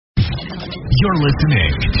You're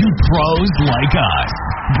listening to Pros Like Us,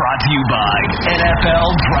 brought to you by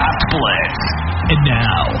NFL Draft Blitz. And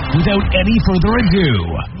now, without any further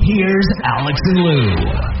ado, here's Alex and Lou.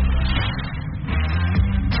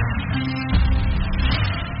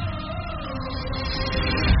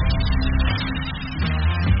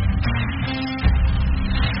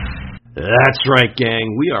 That's right,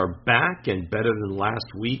 gang. We are back and better than last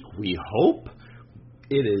week, we hope.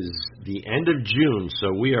 It is the end of June,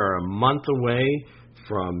 so we are a month away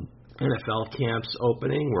from NFL camps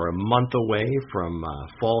opening. We're a month away from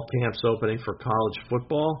fall camps opening for college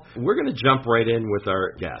football. We're going to jump right in with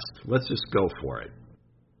our guest. Let's just go for it.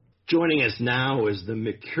 Joining us now is the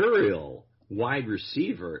mercurial wide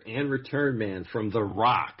receiver and return man from The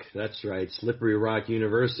Rock. That's right, Slippery Rock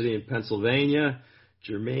University in Pennsylvania,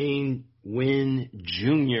 Jermaine Wynn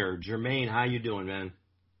Jr. Jermaine, how you doing, man?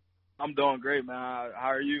 I'm doing great, man. How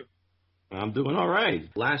are you? I'm doing all right.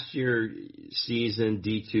 Last year season,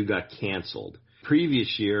 D2 got canceled.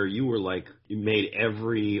 Previous year, you made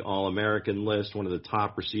every All-American list, one of the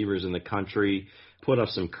top receivers in the country, put up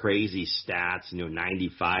some crazy stats,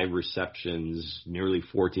 95 receptions, nearly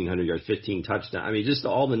 1,400 yards, 15 touchdowns. I mean, just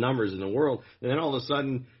all the numbers in the world. And then all of a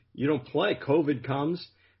sudden, you don't play. COVID comes.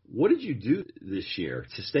 What did you do this year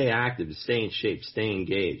to stay active, to stay in shape, stay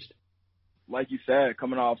engaged? Like you said,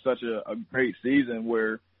 coming off such a great season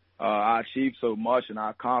where I achieved so much and I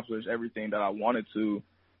accomplished everything that I wanted to,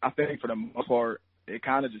 I think for the most part, it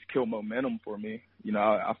kind of just killed momentum for me.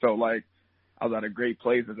 I felt like I was at a great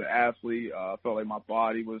place as an athlete. I felt like my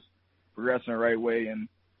body was progressing the right way. And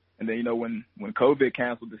then, when COVID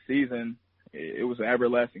canceled the season, it was an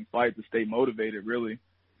everlasting fight to stay motivated, really.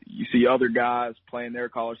 You see other guys playing their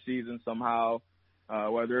college season somehow,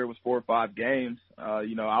 whether it was 4 or 5 games,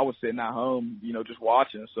 I was sitting at home, just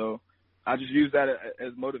watching. So I just used that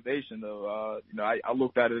as motivation, though. I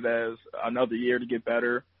looked at it as another year to get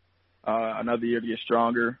better, another year to get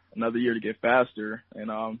stronger, another year to get faster. And,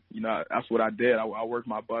 that's what I did. I worked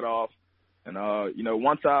my butt off. And,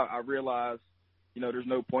 once I realized, there's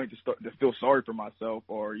no point to feel sorry for myself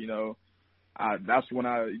or, that's when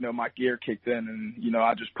my gear kicked in and,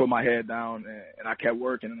 I just put my head down and I kept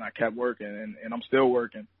working and and I'm still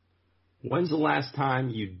working. When's the last time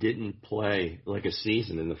you didn't play like a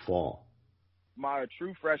season in the fall? My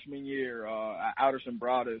true freshman year at Alderson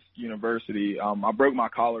Broaddus University, I broke my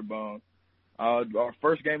collarbone. Our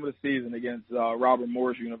first game of the season against Robert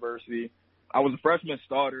Morris University, I was a freshman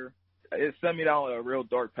starter. It sent me down a real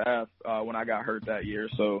dark path when I got hurt that year.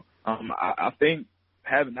 So I think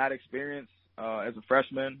having that experience as a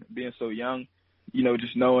freshman, being so young,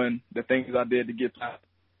 just knowing the things I did to get past,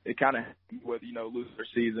 it kind of helped me with, losing their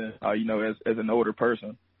season, as an older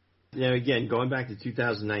person. Again, going back to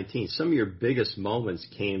 2019, some of your biggest moments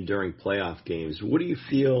came during playoff games. What do you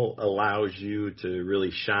feel allows you to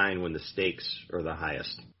really shine when the stakes are the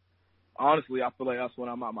highest? Honestly, I feel like that's when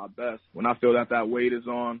I'm at my best. When I feel that weight is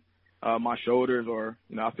on my shoulders or,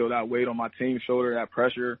 I feel that weight on my team's shoulder, that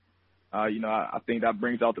pressure. I think that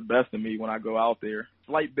brings out the best in me when I go out there.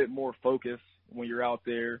 Slight bit more focus when you're out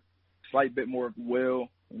there, slight bit more will.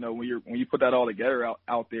 When you put that all together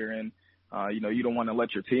out there, and you don't want to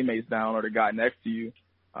let your teammates down or the guy next to you.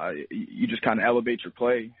 You just kind of elevate your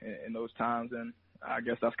play in those times, and I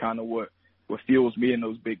guess that's kind of what fuels me in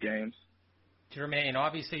those big games. Jermaine,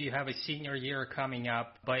 obviously you have a senior year coming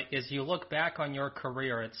up, but as you look back on your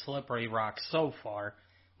career at Slippery Rock so far,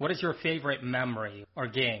 what is your favorite memory or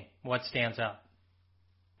game? What stands out?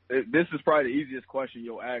 This is probably the easiest question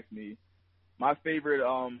you'll ask me. My favorite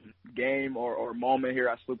game or moment here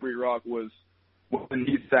at Slippery Rock was when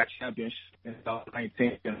the SAC championship in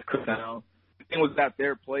 2019 against Cooktown. It was at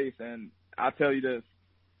their place, and I tell you this,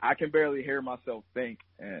 I can barely hear myself think.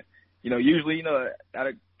 And usually, at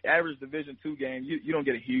an average Division II game, you don't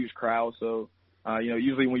get a huge crowd, so.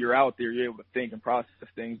 Usually when you're out there, you're able to think and process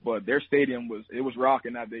things, but their stadium was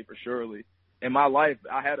rocking that day for surely. In my life,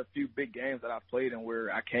 I had a few big games that I played in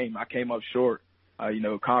where I came up short,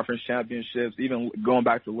 conference championships, even going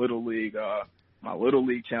back to Little League, my Little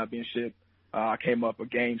League championship, I came up a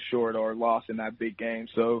game short or lost in that big game.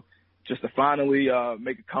 So just to finally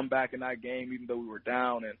make a comeback in that game, even though we were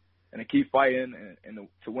down and to keep fighting and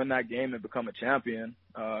to win that game and become a champion,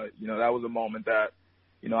 that was a moment that,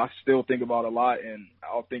 I still think about a lot, and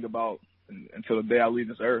I'll think about until the day I leave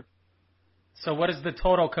this earth. So what is the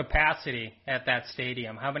total capacity at that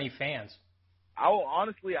stadium? How many fans? I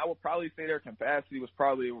would probably say their capacity was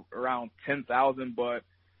probably around 10,000, but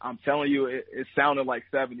I'm telling you, it sounded like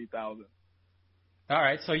 70,000. All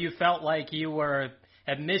right, so you felt like you were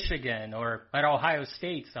at Michigan or at Ohio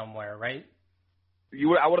State somewhere, right?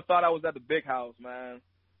 I would have thought I was at the big house, man.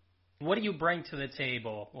 What do you bring to the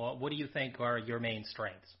table? Well, what do you think are your main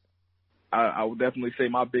strengths? I would definitely say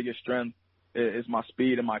my biggest strength is my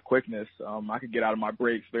speed and my quickness. I could get out of my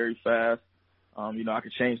breaks very fast. I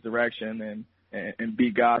could change direction and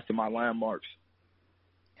beat guys to my landmarks.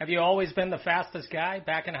 Have you always been the fastest guy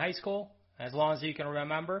back in high school, as long as you can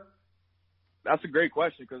remember? That's a great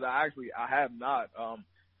question because I have not.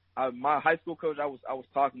 My high school coach, I was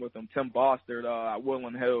talking with him, Tim Bostard at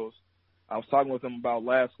Woodland Hills. I was talking with him about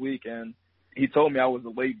last week, and he told me I was a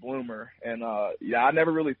late bloomer. And, I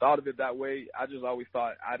never really thought of it that way. I just always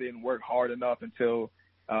thought I didn't work hard enough until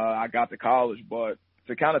I got to college. But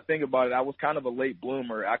to kind of think about it, I was kind of a late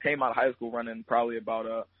bloomer. I came out of high school running probably about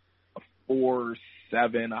a 4.7,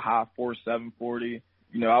 a high 4.7 40.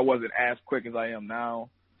 I wasn't as quick as I am now.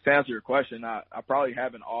 To answer your question, I probably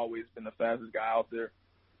haven't always been the fastest guy out there.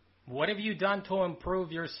 What have you done to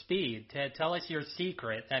improve your speed? Tell us your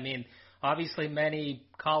secret. I mean, obviously many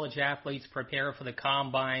college athletes prepare for the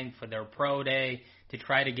combine, for their pro day, to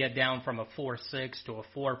try to get down from a 4.6 to a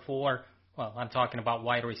 4.4. Well, I'm talking about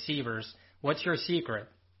wide receivers. What's your secret?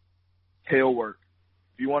 Hill work.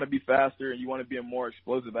 If you want to be faster and you want to be a more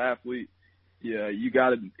explosive athlete, you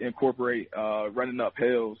got to incorporate running up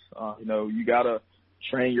hills. You got to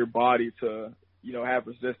train your body to, have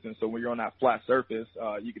resistance. So when you're on that flat surface,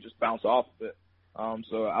 you can just bounce off of it.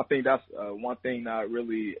 So I think that's one thing that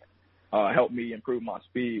really helped me improve my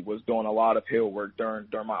speed was doing a lot of hill work during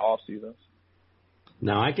my off seasons.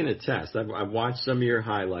 Now I can attest. I've watched some of your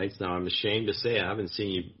highlights. Now I'm ashamed to say I haven't seen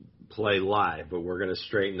you play live, but we're going to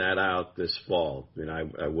straighten that out this fall.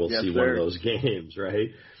 I will see sir. One of those games, right?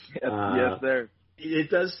 Yes, sir. It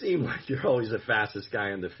does seem like you're always the fastest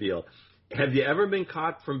guy on the field. Have you ever been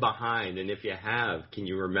caught from behind? And if you have, can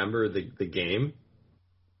you remember the game?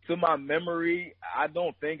 To my memory, I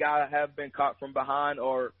don't think I have been caught from behind,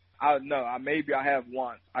 or maybe I have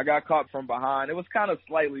once. I got caught from behind. It was kind of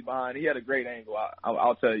slightly behind. He had a great angle.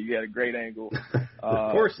 I'll tell you, he had a great angle.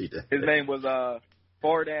 Of course he did. His name was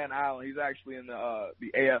Fardan Allen. He's actually in the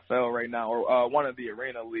AFL right now, or one of the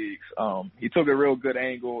arena leagues. He took a real good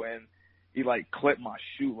angle, and he clipped my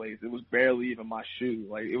shoelace. It was barely even my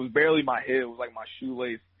shoe. It was barely my heel. It was like my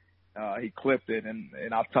shoelace. He clipped it,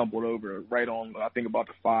 and I tumbled over right on, I think, about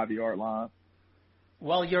the 5-yard line.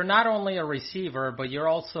 Well, you're not only a receiver, but you're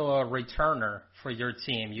also a returner for your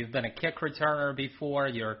team. You've been a kick returner before.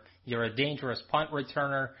 You're a dangerous punt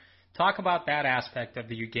returner. Talk about that aspect of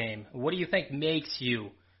your game. What do you think makes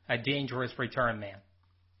you a dangerous return man?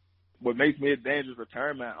 What makes me a dangerous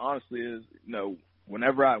return man, honestly, is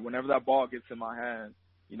whenever that ball gets in my hand,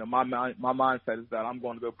 my mindset is that I'm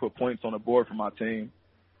going to go put points on the board for my team.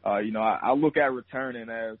 I look at returning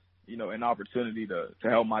as an opportunity to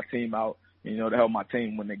help my team out. To help my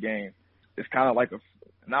team win the game. It's kind of like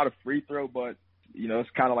not a free throw, but, it's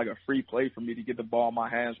kind of like a free play for me to get the ball in my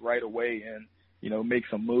hands right away and, make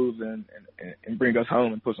some moves and bring us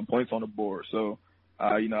home and put some points on the board. So,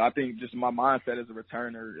 I think just my mindset as a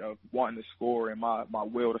returner of wanting to score and my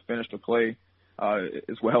will to finish the play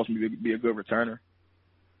is what helps me be a good returner.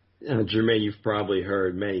 Jermaine, you've probably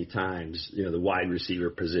heard many times, the wide receiver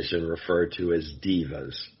position referred to as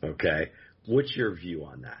divas, okay? What's your view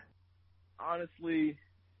on that? Honestly,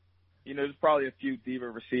 there's probably a few diva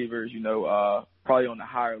receivers, probably on the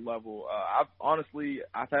higher level.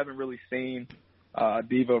 I haven't really seen a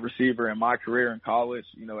diva receiver in my career in college,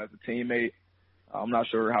 as a teammate. I'm not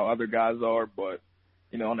sure how other guys are, but,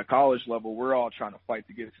 on the college level, we're all trying to fight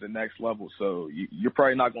to get to the next level. So you're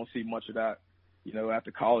probably not going to see much of that, at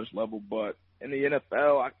the college level. But in the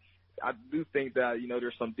NFL, I do think that,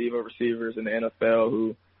 there's some diva receivers in the NFL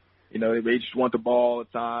who, they just want the ball all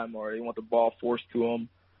the time, or they want the ball forced to them.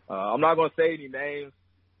 I'm not going to say any names,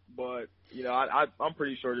 but, I'm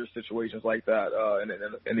pretty sure there's situations like that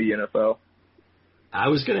in the NFL. I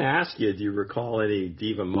was going to ask you, do you recall any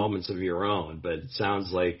diva moments of your own? But it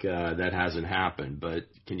sounds like that hasn't happened. But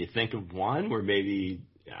can you think of one where maybe,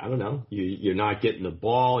 I don't know, you're not getting the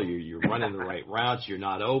ball, you're running the right routes, you're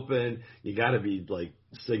not open. You got to be,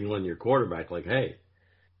 signaling your quarterback, hey.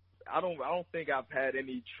 I don't think I've had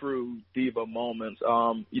any true diva moments.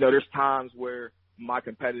 There's times where my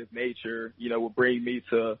competitive nature, will bring me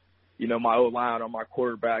to, my O-line or my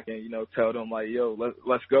quarterback and, tell them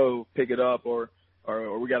let's go pick it up or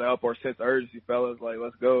we got to up our sense of urgency, fellas.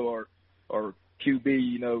 Let's go or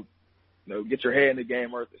QB, get your head in the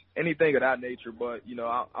game or anything of that nature. But,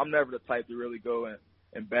 I'm never the type to really go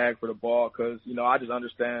and bag for the ball because, I just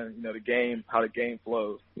understand, the game, how the game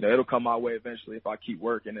flows. It'll come my way eventually if I keep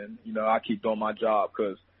working and, I keep doing my job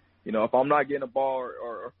because, if I'm not getting a ball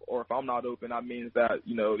or if I'm not open, that means that,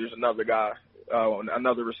 there's another guy,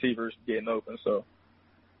 another receiver's getting open. So.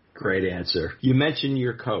 Great answer. You mentioned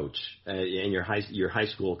your coach and your high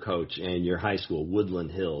school coach and your high school,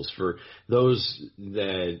 Woodland Hills. For those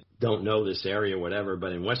that don't know this area, whatever,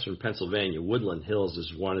 but in Western Pennsylvania, Woodland Hills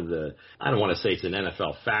is one of the, I don't want to say it's an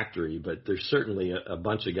NFL factory, but there's certainly a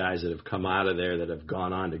bunch of guys that have come out of there that have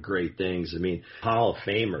gone on to great things. I mean, Hall of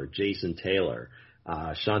Famer Jason Taylor,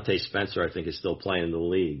 Shante Spencer, I think, is still playing in the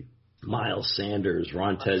league. Miles Sanders,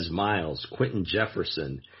 Rontez Miles, Quentin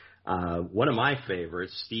Jefferson. One of my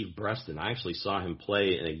favorites, Steve Breston. I actually saw him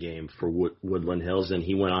play in a game for Woodland Hills, and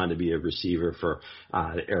he went on to be a receiver for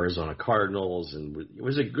the Arizona Cardinals, and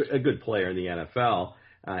was a good player in the NFL.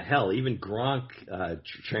 Hell, even Gronk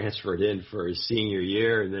transferred in for his senior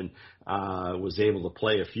year, and then was able to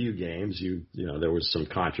play a few games. You know, there was some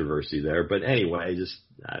controversy there, but anyway,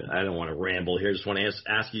 I don't want to ramble here. Just want to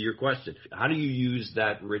ask you your question. How do you use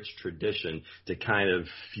that rich tradition to kind of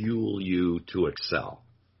fuel you to excel?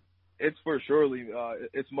 It's for surely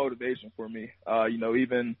it's motivation for me. You know,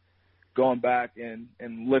 even going back and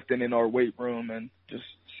lifting in our weight room and just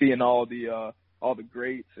seeing all the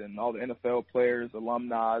greats and all the NFL players,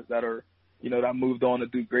 alumni that are, you know, that moved on to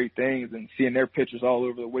do great things, and seeing their pictures all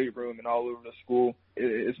over the weight room and all over the school,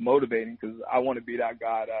 it's motivating because I want to be that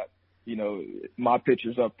guy that, you know, my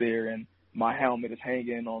picture's up there and my helmet is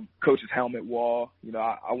hanging on coach's helmet wall. You know,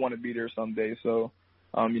 I want to be there someday. So,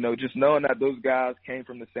 you know, just knowing that those guys came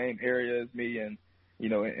from the same area as me and, you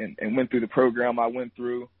know, and went through the program I went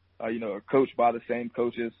through, you know, are coached by the same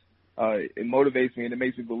coaches, it motivates me and it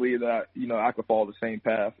makes me believe that, you know, I could follow the same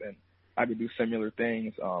path and I could do similar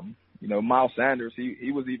things. You know, Miles Sanders,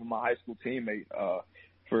 he was even my high school teammate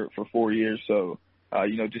for 4 years. So,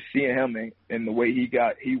 you know, just seeing him and the way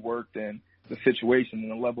he worked and the situation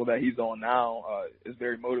and the level that he's on now is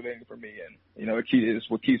very motivating for me. And, you know, it's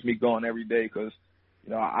what keeps me going every day because, you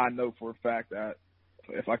know, I know for a fact that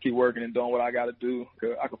if I keep working and doing what I got to do,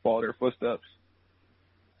 I can follow their footsteps.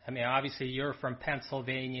 I mean, obviously you're from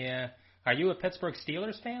Pennsylvania. Are you a Pittsburgh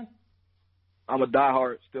Steelers fan? I'm a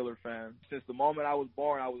diehard Steelers fan. Since the moment I was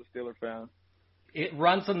born, I was a Steelers fan. It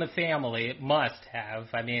runs in the family. It must have.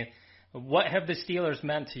 I mean, what have the Steelers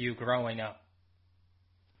meant to you growing up?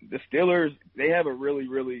 The Steelers, they have a really,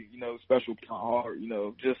 really, you know, special heart, you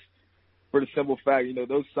know, just for the simple fact, you know,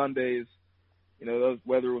 those Sundays, you know,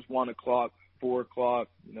 whether it was 1 o'clock, 4 o'clock,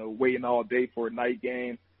 you know, waiting all day for a night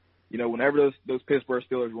game, you know, whenever those Pittsburgh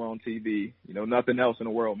Steelers were on TV, you know, nothing else in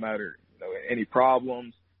the world mattered. You know, any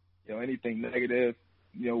problems, you know, anything negative,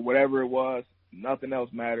 you know, whatever it was, nothing else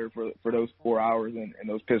mattered for those 4 hours, and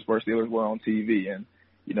those Pittsburgh Steelers were on TV. And,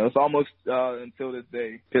 you know, it's almost until this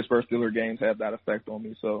day, Pittsburgh Steelers games have that effect on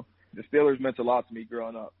me. So the Steelers meant a lot to me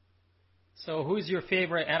growing up. So who's your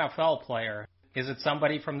favorite NFL player? Is it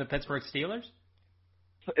somebody from the Pittsburgh Steelers?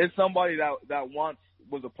 It's somebody that once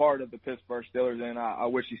was a part of the Pittsburgh Steelers, and I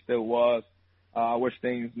wish he still was. I wish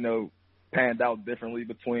things, you know, panned out differently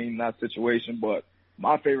between that situation. But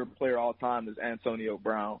my favorite player all time is Antonio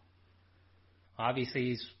Brown. Obviously,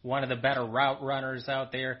 he's one of the better route runners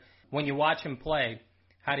out there. When you watch him play,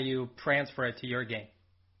 how do you transfer it to your game?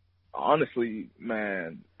 Honestly,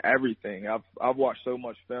 man, everything. I've watched so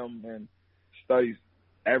much film and studied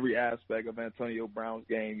every aspect of Antonio Brown's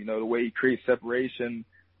game. You know, the way he creates separation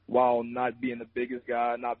while not being the biggest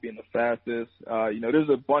guy, not being the fastest. You know, there's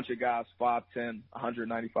a bunch of guys, 5'10",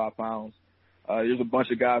 195 pounds. There's a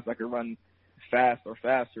bunch of guys that can run fast or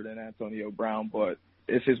faster than Antonio Brown, but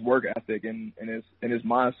it's his work ethic and his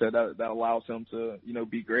mindset that allows him to, you know,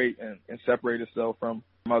 be great and separate himself from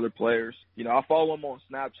other players. You know, I follow him on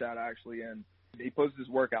Snapchat actually, and he posts his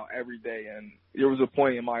workout every day. And there was a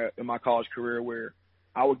point in my college career where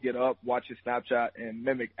I would get up, watch his Snapchat, and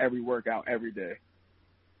mimic every workout every day.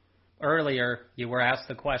 Earlier, you were asked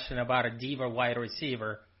the question about a diva wide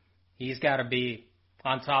receiver. He's got to be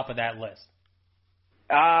on top of that list.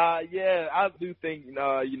 Yeah, I do think, you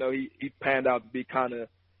know, he panned out to be kind of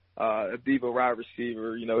a diva wide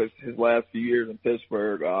receiver, you know, his last few years in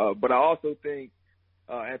Pittsburgh. But I also think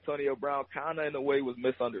Antonio Brown kind of in a way was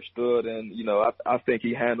misunderstood, and, you know, I think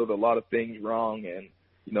he handled a lot of things wrong. And,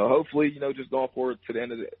 you know, hopefully, you know, just going forward to the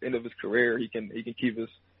end of his career, he can keep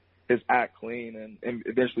his act clean and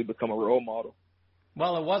eventually become a role model.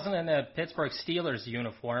 Well, it wasn't in a Pittsburgh Steelers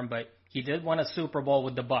uniform, but he did win a Super Bowl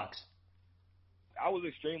with the Bucs. I was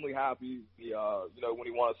extremely happy, you know, when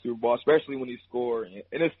he won a Super Bowl, especially when he scored.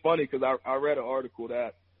 And it's funny because I read an article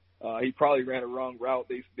that he probably ran a wrong route.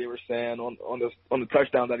 They were saying on the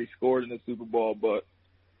touchdown that he scored in the Super Bowl, but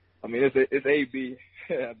I mean it's AB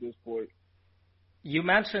at this point. You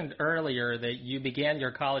mentioned earlier that you began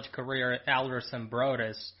your college career at Alderson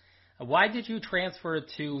Broaddus. Why did you transfer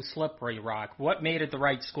to Slippery Rock? What made it the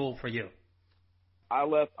right school for you? I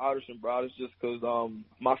left Otterson Brothers just because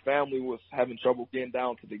my family was having trouble getting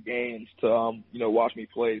down to the games to watch me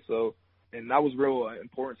play. So, and that was real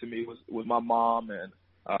important to me was my mom and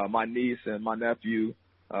my niece and my nephew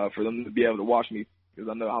for them to be able to watch me because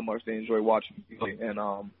I know how much they enjoy watching me play. And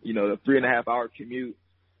the 3.5 hour commute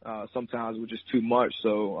sometimes was just too much.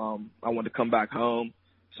 So I wanted to come back home,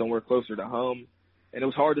 somewhere closer to home. And it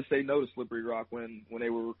was hard to say no to Slippery Rock when they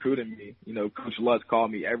were recruiting me. Coach Lutz called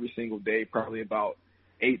me every single day, probably about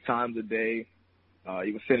 8 times a day.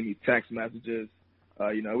 He was sending me text messages.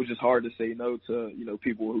 It was just hard to say no to,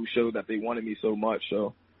 people who showed that they wanted me so much.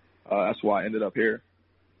 So that's why I ended up here.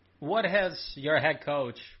 What has your head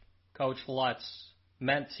coach, Coach Lutz,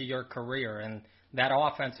 meant to your career and that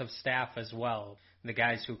offensive staff as well, the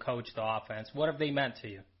guys who coach the offense? What have they meant to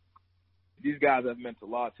you? These guys have meant a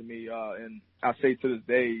lot to me, and I say to this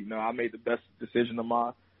day, I made the best decision of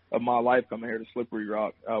my life coming here to Slippery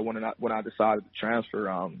Rock when I decided to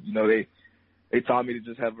transfer. They taught me to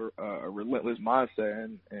just have a relentless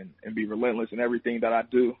mindset and be relentless in everything that I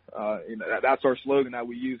do. That's our slogan that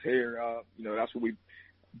we use here. That's what we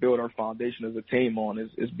build our foundation as a team on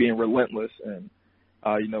is being relentless. And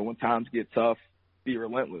when times get tough, be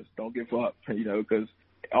relentless. Don't give up. Because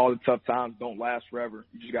all the tough times don't last forever.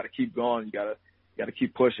 You just got to keep going. You got to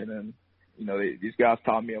keep pushing. And these guys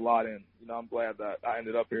taught me a lot, and I'm glad that I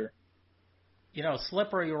ended up here.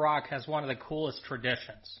 Slippery Rock has one of the coolest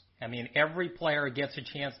traditions. I mean, every player gets a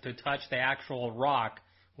chance to touch the actual rock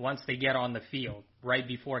once they get on the field, right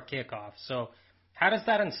before kickoff. So how does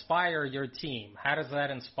that inspire your team? How does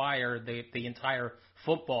that inspire the entire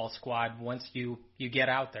football squad once you get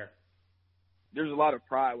out there? There's a lot of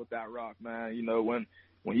pride with that rock, man.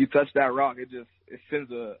 When you touch that rock, it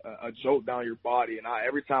sends a jolt down your body. And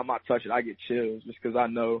every time I touch it, I get chills just because I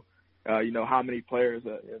know, how many players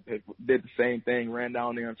did the same thing, ran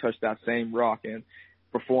down there and touched that same rock and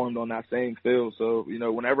performed on that same field. So,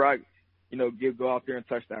 whenever I, go out there and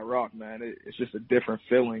touch that rock, man, it's just a different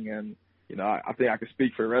feeling. And, I think I can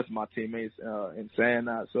speak for the rest of my teammates in saying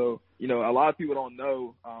that. So, a lot of people don't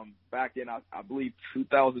know back in, I believe,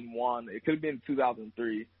 2001, it could have been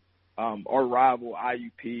 2003, our rival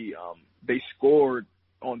IUP, they scored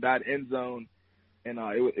on that end zone, and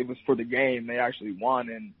it was for the game. They actually won,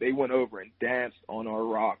 and they went over and danced on our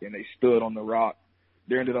rock, and they stood on the rock.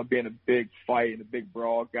 There ended up being a big fight and a big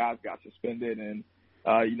brawl. Guys got suspended, and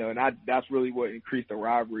that's really what increased the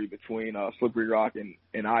rivalry between Slippery Rock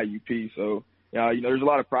and IUP. So, there's a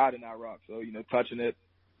lot of pride in that rock. So, touching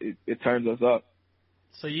it turns us up.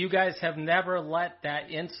 So you guys have never let that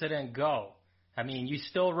incident go. I mean, you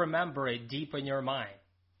still remember it deep in your mind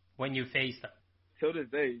when you face them. Till this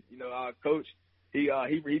day, Coach,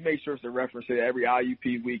 he makes sure to reference it every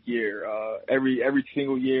IUP week year, every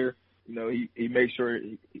single year. He makes sure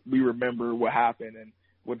we remember what happened and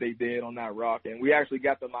what they did on that rock. And we actually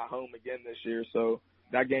got them at home again this year, so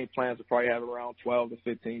that game plans to probably have around 12 to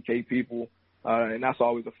 15K people, and that's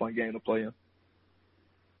always a fun game to play in.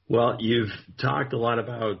 Well, you've talked a lot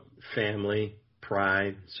about family,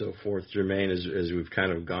 pride, so forth, Jermaine, as we've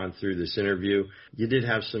kind of gone through this interview. You did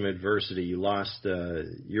have some adversity. You lost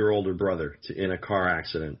your older brother in a car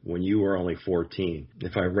accident when you were only 14.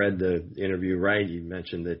 If I read the interview right, you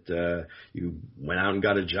mentioned that you went out and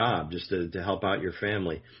got a job just to help out your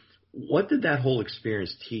family. What did that whole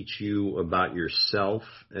experience teach you about yourself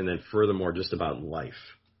and then furthermore just about life?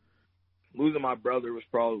 Losing my brother was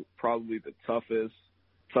probably the toughest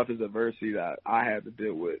adversity that I had to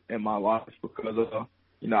deal with in my life because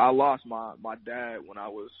I lost my dad when I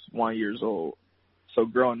was 1 year old. So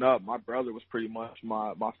growing up, my brother was pretty much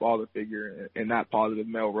my father figure and that positive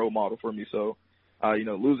male role model for me. So,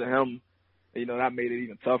 losing him, that made it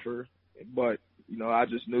even tougher. But, I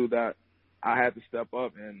just knew that I had to step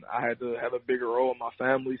up and I had to have a bigger role in my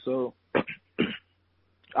family. So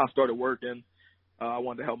I started working. I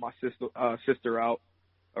wanted to help my sister out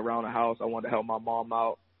around the house. I wanted to help my mom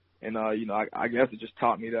out. And, I guess it just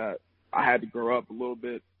taught me that I had to grow up a little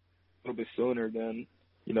bit sooner than,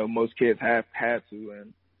 most kids have had to.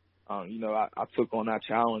 And, I took on that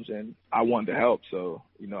challenge and I wanted to help. So,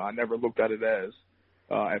 I never looked at it as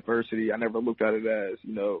adversity. I never looked at it as,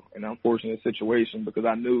 an unfortunate situation because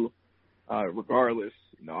I knew regardless,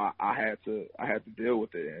 I had to deal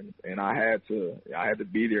with it and I had to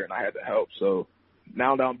be there and I had to help. So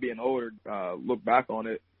now that I'm being older, look back on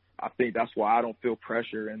it, I think that's why I don't feel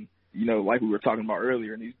pressure. And, like we were talking about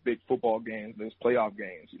earlier in these big football games, those playoff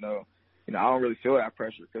games, I don't really feel that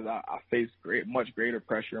pressure because I face much greater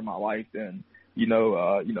pressure in my life than,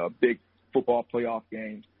 a big football playoff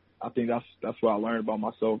game. I think that's what I learned about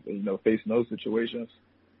myself, facing those situations.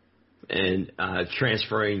 And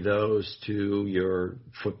transferring those to your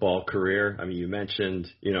football career, I mean, you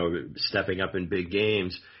mentioned, stepping up in big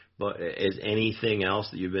games, but is anything else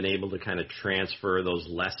that you've been able to kind of transfer those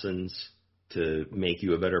lessons to make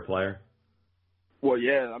you a better player? Well,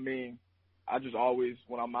 yeah, I mean, I just always,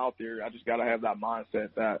 when I'm out there, I just got to have that mindset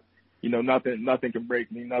that, nothing can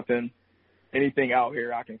break me, anything out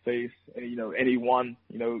here I can face, anyone,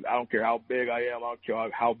 I don't care how big I am, I don't care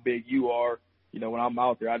how big you are. When I'm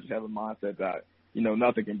out there, I just have a mindset that,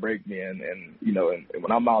 nothing can break me. And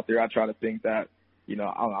when I'm out there, I try to think that,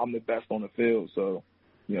 I'm the best on the field. So,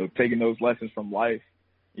 taking those lessons from life,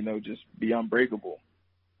 just be unbreakable.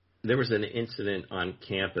 There was an incident on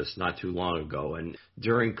campus not too long ago, and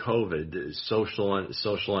during COVID,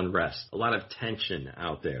 social unrest, a lot of tension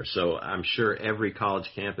out there. So I'm sure every college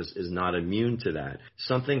campus is not immune to that.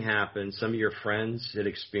 Something happened. Some of your friends had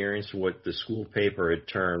experienced what the school paper had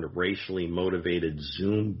termed racially motivated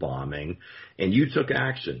Zoom bombing, and you took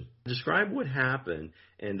action. Describe what happened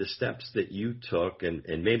and the steps that you took, and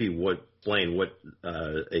maybe explain what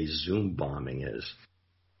a Zoom bombing is.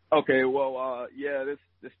 Okay, well,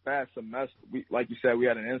 this past semester, like you said, we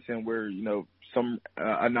had an incident where, some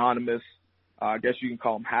anonymous, I guess you can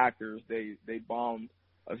call them hackers, they bombed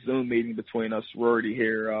a Zoom meeting between a sorority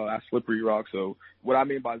here at Slippery Rock. So what I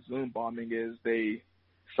mean by Zoom bombing is they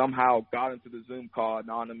somehow got into the Zoom call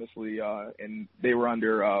anonymously, and they were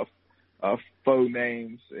under faux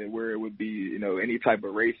names where it would be, any type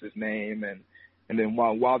of racist name. And then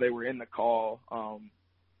while they were in the call,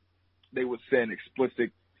 they would send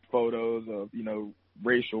explicit photos of,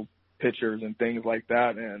 racial pictures and things like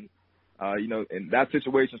that. And, in that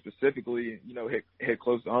situation specifically, hit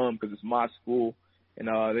close to home because it's my school and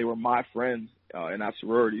they were my friends in that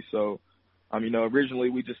sorority. So, originally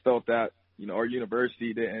we just felt that, our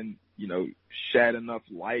university didn't, shed enough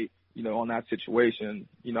light, on that situation.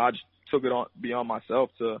 I just took it beyond myself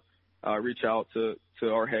to reach out to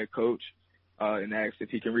our head coach and ask if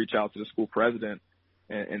he can reach out to the school president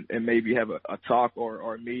and maybe have a talk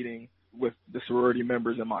or a meeting with the sorority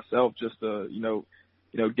members and myself just to,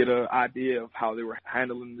 get an idea of how they were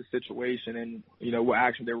handling the situation and, what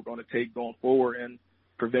action they were going to take going forward and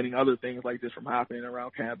preventing other things like this from happening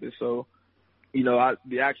around campus. So,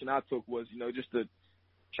 the action I took was, just to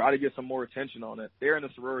try to get some more attention on it. They're in the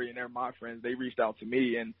sorority and they're my friends. They reached out to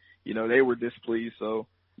me and, they were displeased. So,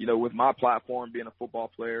 with my platform being a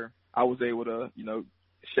football player, I was able to,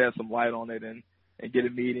 shed some light on it and get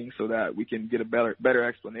a meeting so that we can get a better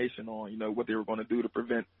explanation on, what they were going to do to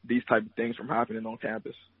prevent these type of things from happening on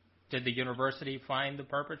campus. Did the university find the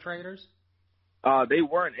perpetrators? They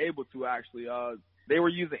weren't able to, actually. They were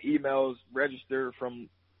using emails registered from,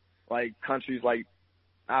 countries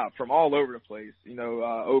from all over the place,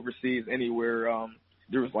 overseas, anywhere.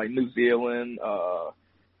 There was, New Zealand,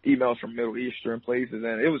 emails from Middle Eastern places,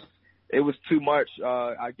 and it was too much,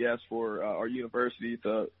 I guess, for our university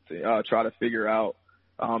to try to figure out.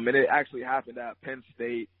 And it actually happened at Penn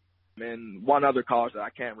State and one other college that I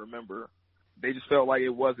can't remember. They just felt like it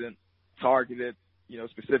wasn't targeted,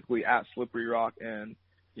 specifically at Slippery Rock. And,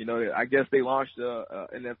 I guess they launched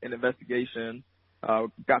an investigation,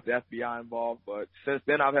 got the FBI involved. But since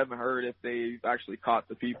then, I haven't heard if they've actually caught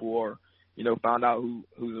the people or, found out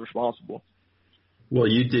who's responsible. Well,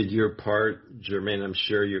 you did your part, Jermaine. I'm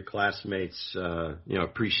sure your classmates,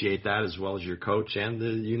 appreciate that as well as your coach and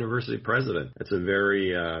the university president. That's a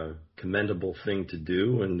very commendable thing to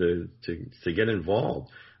do and to get involved.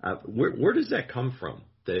 Where does that come from?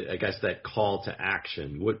 I guess that call to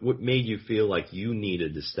action. What made you feel like you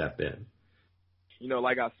needed to step in?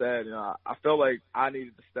 Like I said, I felt like I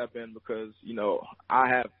needed to step in because, I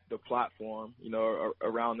have the platform,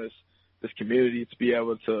 around this community to be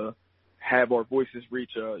able to have our voices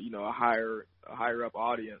reach a higher up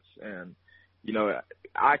audience. And,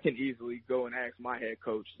 I can easily go and ask my head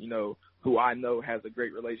coach, who I know has a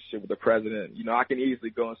great relationship with the president. I can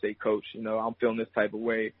easily go and say, Coach, I'm feeling this type of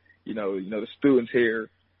way. The students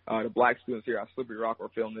here, the black students here at Slippery Rock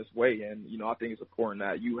are feeling this way. And, I think it's important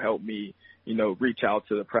that you help me, reach out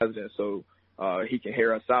to the president so he can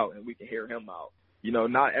hear us out and we can hear him out.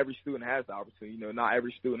 Not every student has the opportunity. Not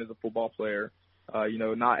every student is a football player.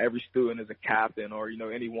 Not every student is a captain or,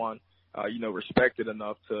 anyone, respected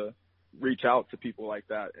enough to reach out to people like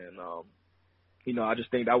that. And, I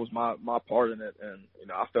just think that was my part in it.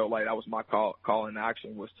 And, I felt like that was my call in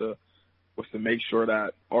action was to make sure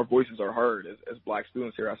that our voices are heard as black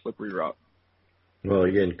students here at Slippery Rock. Well,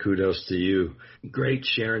 again, kudos to you. Great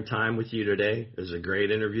sharing time with you today. It was a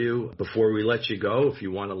great interview. Before we let you go, if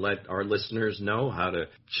you want to let our listeners know how to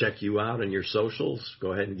check you out on your socials,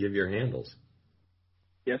 go ahead and give your handles.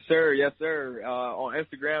 Yes, sir. Yes, sir. On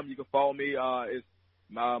Instagram, you can follow me. It's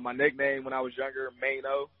my nickname when I was younger,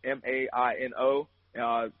 Maino, M-A-I-N-O,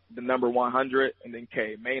 the number 100, and then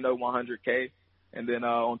K, Maino 100K. And then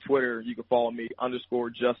on Twitter, you can follow me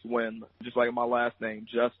 _JustWin, just like my last name,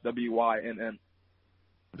 Just, W-Y-N-N.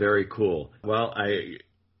 Very cool. Well, I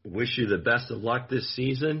wish you the best of luck this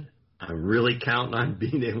season. I'm really counting on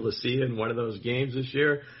being able to see you in one of those games this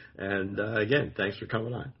year. And, again, thanks for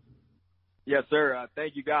coming on. Yes, sir.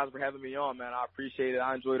 Thank you guys for having me on, man. I appreciate it.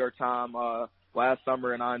 I enjoyed our time last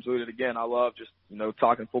summer, and I enjoyed it again. I love just,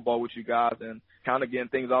 talking football with you guys and kind of getting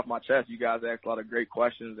things off my chest. You guys asked a lot of great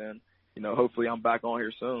questions, and, hopefully I'm back on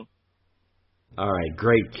here soon. All right,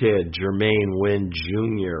 great kid, Jermaine Wynn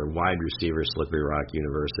Jr., wide receiver, Slippery Rock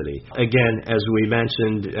University. Again, as we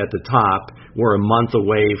mentioned at the top, we're a month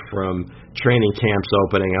away from training camps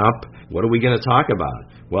opening up. What are we going to talk about?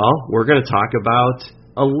 Well, we're going to talk about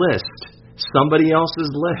a list, somebody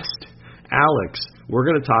else's list. Alex, we're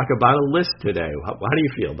going to talk about a list today. How do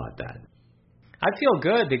you feel about that? I feel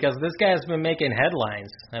good because this guy has been making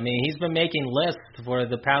headlines. I mean, he's been making lists for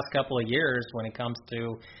the past couple of years when it comes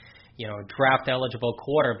to draft-eligible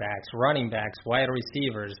quarterbacks, running backs, wide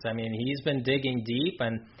receivers. I mean, he's been digging deep,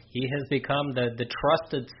 and he has become the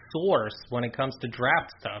trusted source when it comes to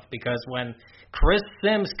draft stuff, because when Chris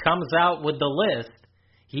Sims comes out with the list,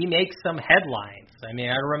 he makes some headlines. I mean,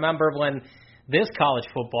 I remember when this college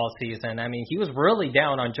football season, he was really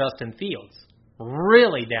down on Justin Fields, and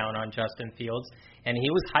he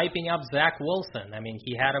was hyping up Zach Wilson. I mean,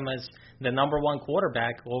 he had him as the number one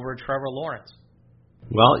quarterback over Trevor Lawrence.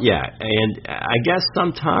 Well, yeah, and I guess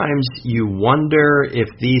sometimes you wonder if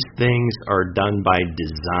these things are done by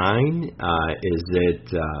design. Is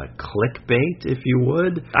it clickbait, if you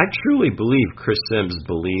would? I truly believe Chris Sims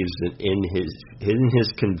believes in his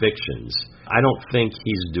convictions. I don't think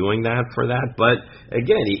he's doing that for that, but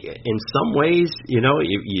again, in some ways, you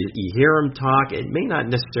hear him talk. It may not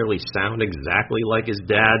necessarily sound exactly like his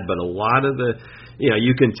dad, but a lot of the,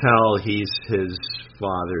 you can tell he's his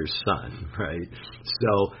father's son, right?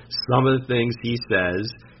 So some of the things he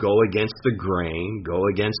says go against the grain, go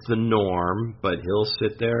against the norm, but he'll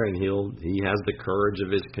sit there and he has the courage of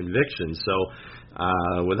his convictions. So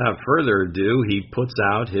without further ado, he puts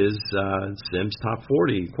out his Sims Top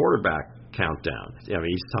 40 quarterback countdown.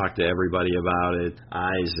 He's talked to everybody about it.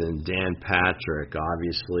 Eisen, Dan Patrick,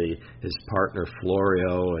 obviously his partner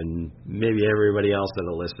Florio, and maybe everybody else that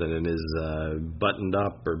will listen in his Buttoned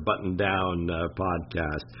Up or Buttoned Down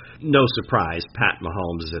podcast. No surprise, Pat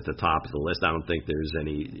Mahomes is at the top of the list. I don't think there's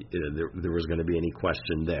any there was going to be any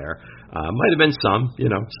question there. Might have been some.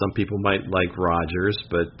 Some people might like Rodgers,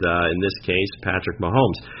 but in this case, Patrick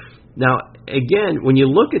Mahomes. Now, again, when you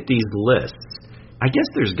look at these lists, I guess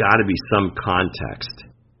there's got to be some context.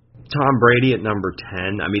 Tom Brady at number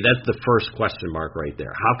 10, that's the first question mark right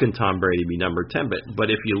there. How can Tom Brady be number 10?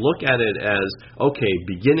 But if you look at it as, okay,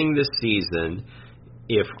 beginning this season,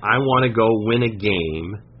 if I want to go win a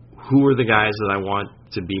game, who are the guys that I want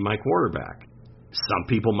to be my quarterback? Some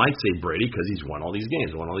people might say Brady because he's won all these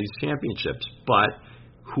games, won all these championships. But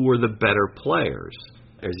who are the better players?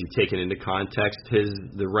 Is he taking into context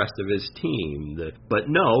the rest of his team? But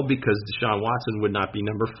no, because Deshaun Watson would not be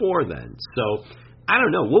number 4 then. So I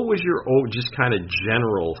don't know. What was your just kind of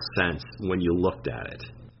general sense when you looked at it?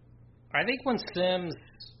 I think when Sims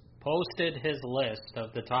posted his list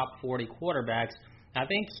of the top 40 quarterbacks, I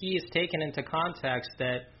think he is taken into context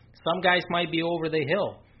that some guys might be over the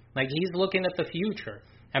hill. Like, he's looking at the future.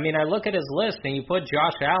 I look at his list, and you put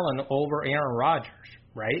Josh Allen over Aaron Rodgers,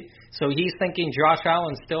 right? So he's thinking Josh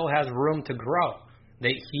Allen still has room to grow,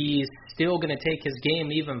 that he's still going to take his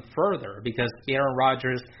game even further, because Aaron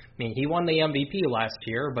Rodgers, he won the MVP last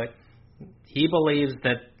year, but he believes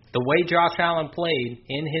that the way Josh Allen played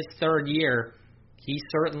in his third year, he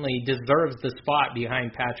certainly deserves the spot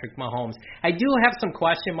behind Patrick Mahomes. I do have some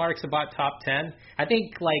question marks about top 10. I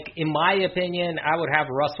think, in my opinion, I would have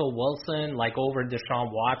Russell Wilson, over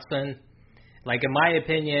Deshaun Watson. In my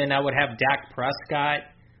opinion, I would have Dak Prescott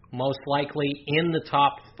most likely in the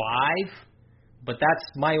top 5. But that's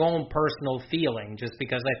my own personal feeling, just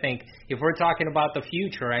because I think if we're talking about the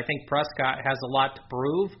future, I think Prescott has a lot to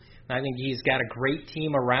prove. I think he's got a great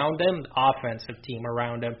team around him, offensive team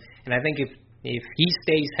around him. And I think if he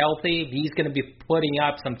stays healthy, he's going to be putting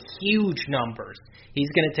up some huge numbers. He's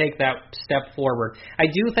going to take that step forward. I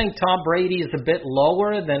do think Tom Brady is a bit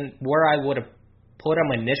lower than where I would have put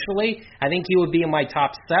him initially. I think he would be in my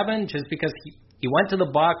top 7 just because he went to the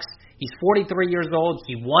Bucs. He's 43 years old.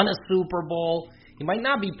 He won a Super Bowl. He might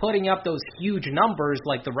not be putting up those huge numbers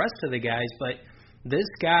like the rest of the guys, but this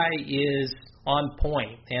guy is on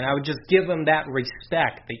point, and I would just give him that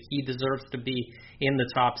respect that he deserves to be in the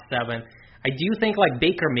top 7. I do think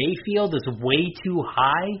Baker Mayfield is way too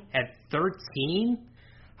high at 13.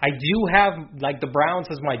 I do have the Browns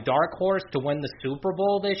as my dark horse to win the Super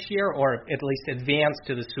Bowl this year, or at least advance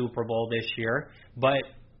to the Super Bowl this year. But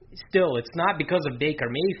still, it's not because of Baker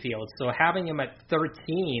Mayfield. So having him at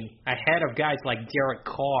 13 ahead of guys like Derek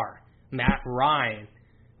Carr, Matt Ryan,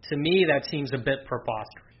 to me that seems a bit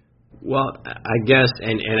preposterous. Well, I guess,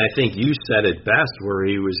 and I think you said it best, where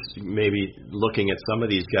he was maybe looking at some of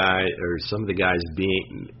these guys, or some of the guys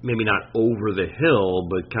being maybe not over the hill,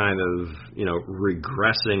 but kind of,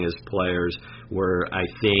 regressing as players, where I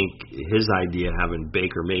think his idea having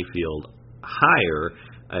Baker Mayfield higher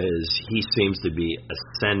is he seems to be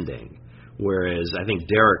ascending, whereas I think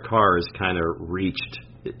Derek Carr has kind of reached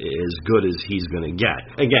as good as he's going to get.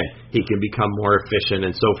 Again, he can become more efficient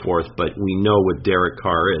and so forth, but we know what Derek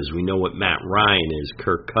Carr is. We know what Matt Ryan is,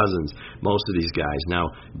 Kirk Cousins, most of these guys. Now,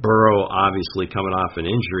 Burrow obviously coming off an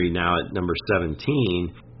injury now at number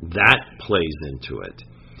 17, that plays into it.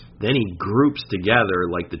 Then he groups together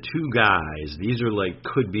the two guys. These are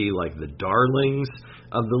could be the darlings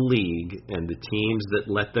of the league, and the teams that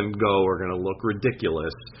let them go are going to look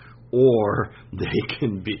ridiculous, or they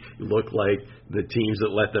can look like the teams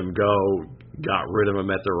that let them go got rid of him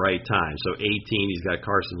at the right time. So 18, he's got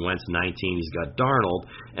Carson Wentz. 19, he's got Darnold.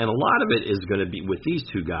 And a lot of it is going to be, with these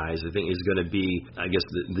two guys, I think is going to be, I guess,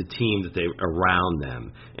 the team that they around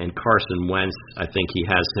them. And Carson Wentz, I think he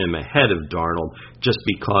has him ahead of Darnold just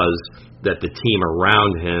because that the team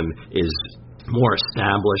around him is more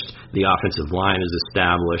established, the offensive line is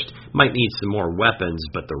established, might need some more weapons,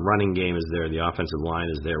 but the running game is there, the offensive line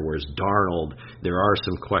is there, whereas Darnold, there are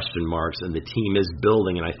some question marks, and the team is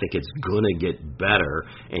building, and I think it's going to get better,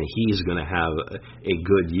 and he's going to have a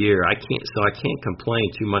good year. I can't complain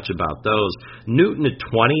too much about those. Newton at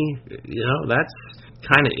 20, that's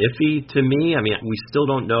kind of iffy to me. I mean, we still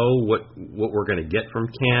don't know what we're going to get from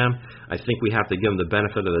Cam. I think we have to give him the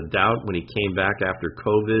benefit of the doubt when he came back after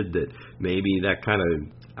COVID, that maybe that kind of,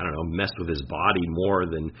 messed with his body more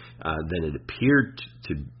than it appeared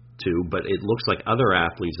to. But it looks like other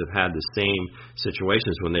athletes have had the same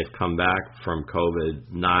situations when they've come back from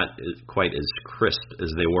COVID, not quite as crisp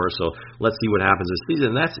as they were. So let's see what happens this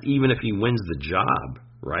season. And that's even if he wins the job,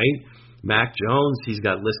 right? Mac Jones, he's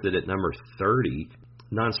got listed at number 30.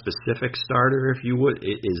 Non-specific starter, if you would,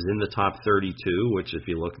 is in the top 32, which if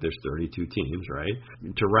you look, there's 32 teams, right?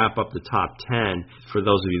 To wrap up the top 10, for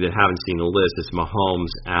those of you that haven't seen the list, it's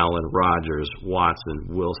Mahomes, Allen, Rodgers, Watson,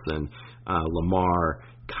 Wilson, Lamar,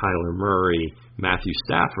 Kyler Murray, Matthew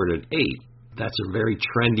Stafford at 8. That's a very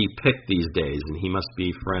trendy pick these days, and he must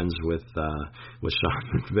be friends with Sean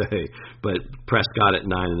McVay. But Prescott at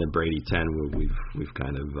 9 and then Brady 10. We've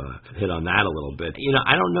kind of hit on that a little bit.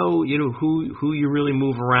 I don't know who you really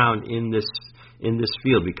move around in this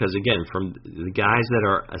field, because again, from the guys that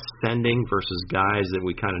are ascending versus guys that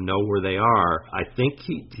we kind of know where they are, I think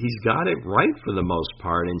he's got it right for the most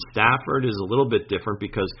part. And Stafford is a little bit different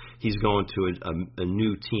because he's going to a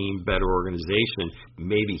new team, better organization.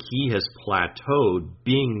 Maybe he has plateaued.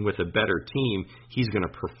 Being with a better team, he's going to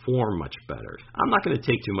perform much better. I'm not going to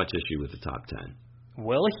take too much issue with the top 10.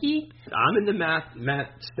 Will he? I'm into Matt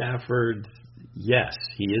Stafford. Yes,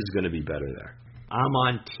 he is going to be better there. I'm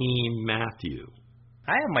on Team Matthew.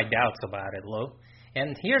 I have my doubts about it, Lou.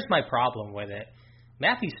 And here's my problem with it.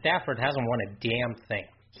 Matthew Stafford hasn't won a damn thing.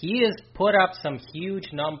 He has put up some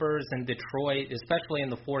huge numbers in Detroit, especially in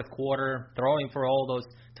the fourth quarter, throwing for all those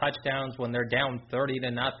touchdowns when they're down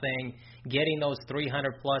 30-0, getting those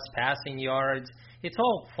 300-plus passing yards. It's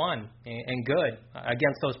all fun and good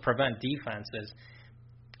against those prevent defenses.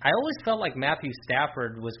 I always felt like Matthew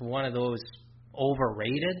Stafford was one of those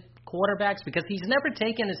overrated quarterbacks because he's never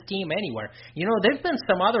taken his team anywhere. There've been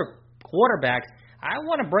some other quarterbacks. I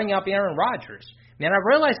want to bring up Aaron Rodgers. Man, I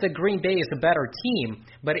realize that Green Bay is a better team,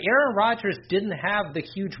 but Aaron Rodgers didn't have the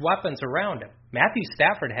huge weapons around him. Matthew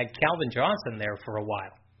Stafford had Calvin Johnson there for a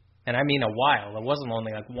while. And I mean a while. It wasn't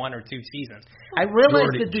only 1 or 2 seasons. I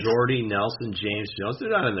realized Jordy Nelson, James Jones,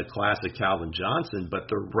 they're not in the class of Calvin Johnson, but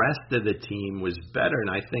the rest of the team was better.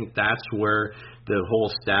 And I think that's where the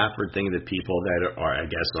whole Stafford thing that people that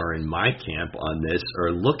are in my camp on this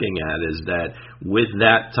are looking at is that with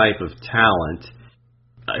that type of talent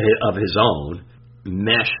of his own,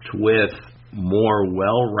 meshed with more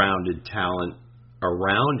well-rounded talent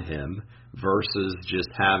around him, versus just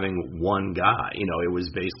having one guy. It was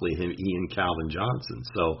basically him, he and Calvin Johnson.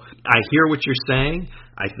 So I hear what you're saying.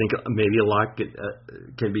 I think maybe a lot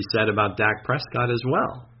can be said about Dak Prescott as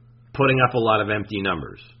well, putting up a lot of empty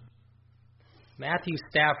numbers. Matthew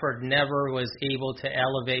Stafford never was able to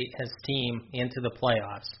elevate his team into the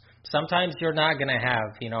playoffs. Sometimes you're not going to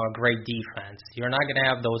have, a great defense. You're not going to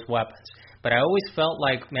have those weapons. But I always felt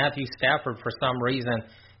like Matthew Stafford, for some reason,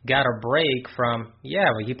 got a break from,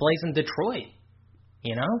 he plays in Detroit.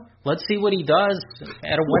 Let's see what he does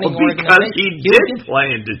at a winning organization. Because he did play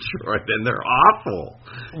in Detroit, and they're awful.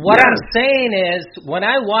 What I'm saying is, when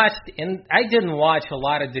I watched, and I didn't watch a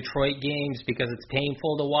lot of Detroit games because it's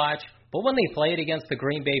painful to watch, but when they played against the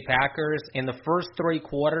Green Bay Packers, in the first 3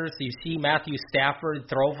 quarters, you see Matthew Stafford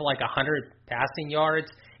throw for like 100 passing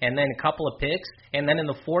yards and then a couple of picks. And then in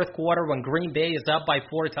the fourth quarter, when Green Bay is up by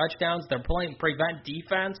 4 touchdowns, they're playing prevent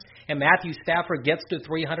defense, and Matthew Stafford gets to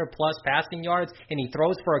 300-plus passing yards, and he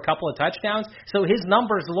throws for a couple of touchdowns. So his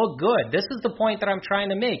numbers look good. This is the point that I'm trying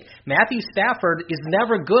to make. Matthew Stafford is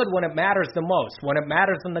never good when it matters the most, when it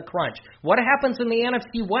matters in the crunch. What happens in the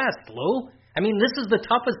NFC West, Lou? I mean, this is the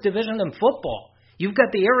toughest division in football. You've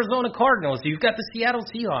got the Arizona Cardinals. You've got the Seattle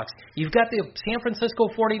Seahawks. You've got the San Francisco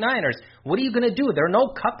 49ers. What are you going to do? There are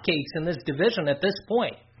no cupcakes in this division at this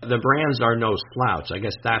point. The Brands are no slouch. I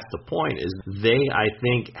guess that's the point, is they, I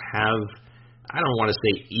think, have, I don't want to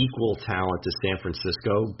say equal talent to San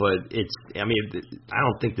Francisco, but I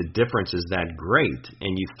don't think the difference is that great.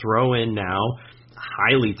 And you throw in now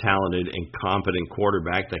highly talented and competent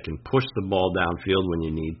quarterback that can push the ball downfield when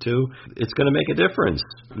you need to, it's going to make a difference.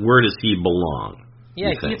 Where does he belong?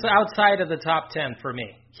 Yeah, he's outside of the top 10 for me.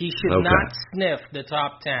 He should not sniff the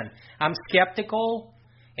top 10. I'm skeptical,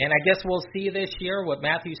 and I guess we'll see this year what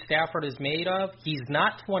Matthew Stafford is made of. He's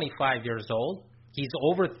not 25 years old. He's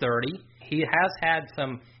over 30. He has had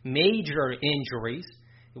some major injuries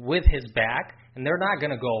with his back, and they're not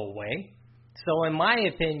going to go away. So in my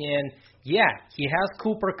opinion, he has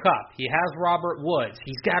Cooper Kupp. He has Robert Woods.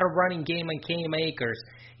 He's got a running game in Cam Akers.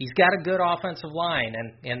 He's got a good offensive line,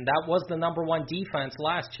 and that was the number 1 defense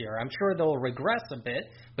last year. I'm sure they'll regress a bit,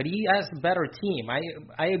 but he has a better team.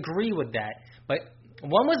 I agree with that. But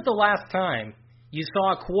when was the last time you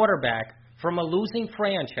saw a quarterback from a losing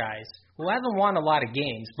franchise who hasn't won a lot of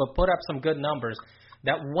games but put up some good numbers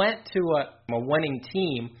that went to a winning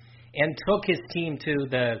team and took his team to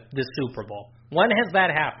the Super Bowl? When has that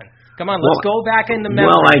happened? Come on, let's go back in the memory.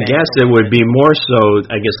 Well, I guess it would be more so,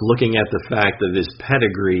 looking at the fact that his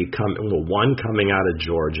pedigree, one coming out of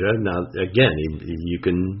Georgia. Now, again, you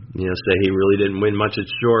can say he really didn't win much at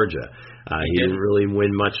Georgia. He didn't really win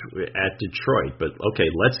much at Detroit. But, okay,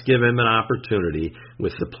 let's give him an opportunity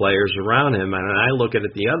with the players around him. And I look at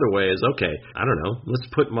it the other way as, okay, I don't know, let's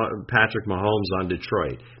put Patrick Mahomes on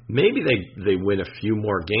Detroit. Maybe they win a few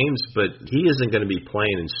more games, but he isn't going to be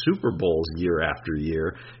playing in Super Bowls year after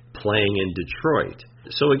year, playing in Detroit.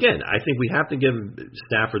 So again, I think we have to give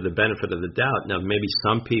Stafford the benefit of the doubt. Now, maybe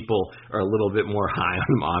some people are a little bit more high on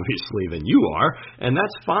him, obviously, than you are, and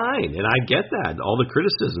that's fine. And I get that, all the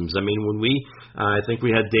criticisms. I mean, when I think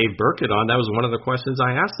we had Dave Burkett on, that was one of the questions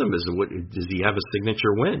I asked him, does he have a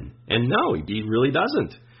signature win? And no, he really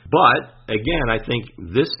doesn't. But, again, I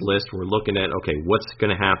think this list we're looking at, okay, what's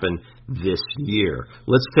going to happen this year?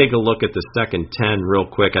 Let's take a look at the second 10 real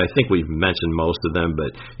quick. I think we've mentioned most of them,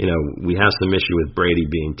 but, we have some issue with Brady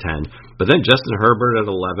being 10. But then Justin Herbert at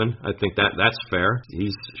 11, I think that's fair.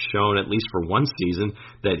 He's shown, at least for one season,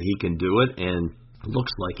 that he can do it, and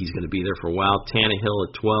looks like he's going to be there for a while. Tannehill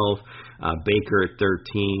at 12, Baker at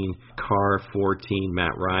 13, Carr 14,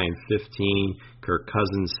 Matt Ryan 15, Kirk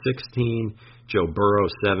Cousins 16, Joe Burrow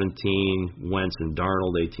 17, Wentz and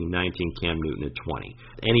Darnold 18, 19, Cam Newton at 20.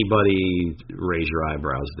 Anybody raise your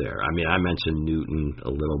eyebrows there? I mean, I mentioned Newton a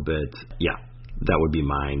little bit. Yeah, that would be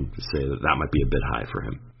mine to say that might be a bit high for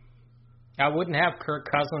him. I wouldn't have Kirk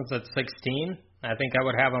Cousins at 16. I think I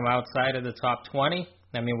would have him outside of the top 20.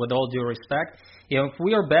 I mean, with all due respect, if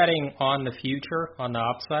we are betting on the future, on the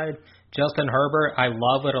upside, Justin Herbert, I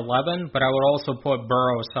love at 11, but I would also put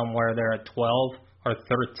Burrow somewhere there at 12 or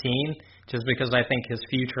 13, just because I think his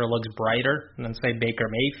future looks brighter than, say, Baker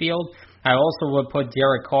Mayfield. I also would put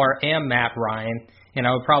Derek Carr and Matt Ryan, and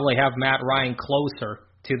I would probably have Matt Ryan closer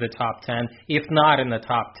to the top 10, if not in the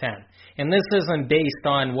top 10. And this isn't based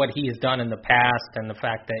on what he has done in the past and the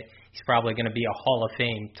fact that he's probably going to be a Hall of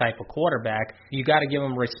Fame type of quarterback. You got to give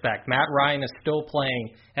him respect. Matt Ryan is still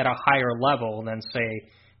playing at a higher level than, say,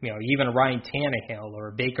 even Ryan Tannehill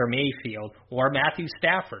or Baker Mayfield or Matthew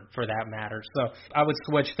Stafford, for that matter. So I would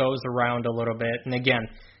switch those around a little bit. And again,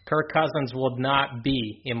 Kirk Cousins will not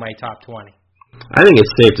be in my top 20. I think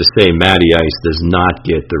it's safe to say Matty Ice does not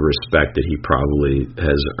get the respect that he probably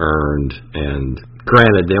has earned. And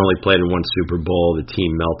granted, they only played in one Super Bowl. The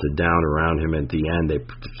team melted down around him at the end. They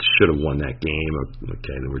should have won that game.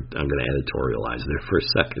 Okay, I'm going to editorialize there for a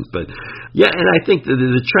second. But, yeah, and I think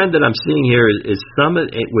the trend that I'm seeing here is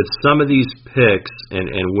with some of these picks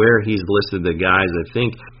and where he's listed the guys, I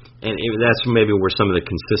think – and that's maybe where some of the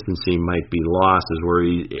consistency might be lost, is where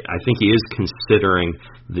I think he is considering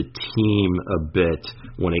the team a bit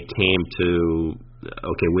when it came to,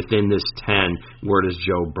 okay, within this 10, where does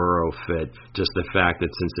Joe Burrow fit? Just the fact that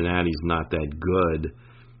Cincinnati's not that good,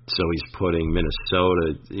 so he's putting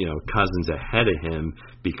Minnesota, Cousins ahead of him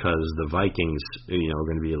because the Vikings, are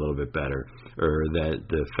going to be a little bit better, or that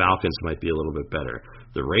the Falcons might be a little bit better.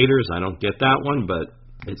 The Raiders, I don't get that one, but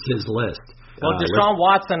it's his list. Well, Deshaun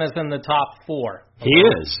Watson is in the top 4. He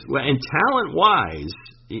is. Well, and talent-wise,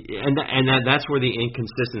 and that's where the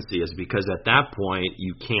inconsistency is, because at that point,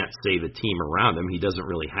 you can't say the team around him. He doesn't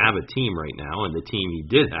really have a team right now, and the team he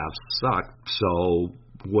did have sucked. So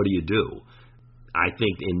what do you do? I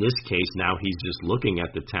think in this case, now he's just looking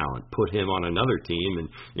at the talent. Put him on another team, and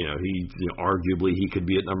arguably he could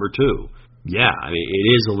be at number 2. Yeah, I mean, it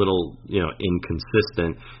is a little,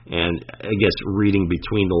 inconsistent, and I guess reading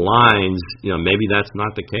between the lines, maybe that's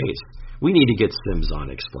not the case. We need to get Sims on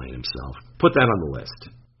to explain himself. Put that on the list.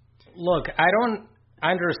 Look, I don't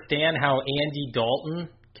understand how Andy Dalton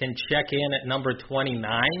can check in at number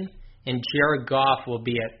 29 and Jared Goff will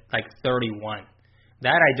be at 31.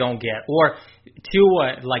 That I don't get. Or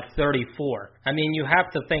Tua 34. I mean, you have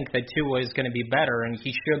to think that Tua is going to be better, and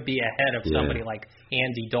he should be ahead of somebody like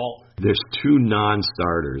Andy Dalton. There's 2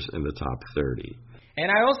 non-starters in the top 30. And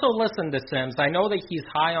I also listened to Sims. I know that he's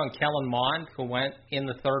high on Kellen Mond, who went in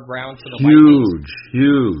the 3rd round to the Vikings.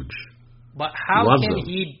 Huge. But how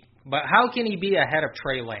can he be ahead of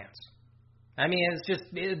Trey Lance? I mean,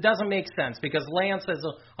 it doesn't make sense, because Lance is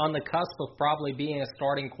on the cusp of probably being a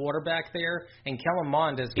starting quarterback there, and Kellen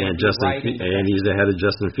Mond is going to be right. And he's ahead of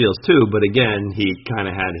Justin Fields too. But again, he kind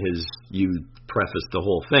of had you prefaced the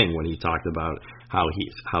whole thing when he talked about how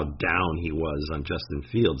down he was on Justin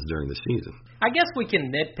Fields during the season. I guess we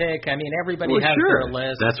can nitpick. I mean, everybody has their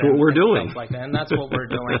list. That's what we're doing. Stuff like that, and that's what we're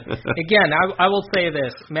doing. Again, I will say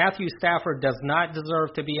this: Matthew Stafford does not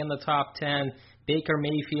deserve to be in the top 10. Baker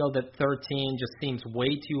Mayfield at 13 just seems way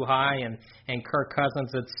too high, and Kirk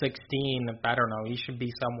Cousins at 16. I don't know. He should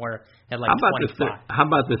be somewhere at 25. How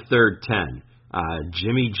about the third 10?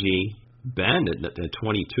 Jimmy G, Ben at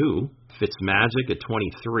 22, Fitzmagic at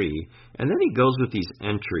 23, and then he goes with these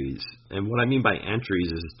entries. And what I mean by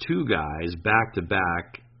entries is 2 guys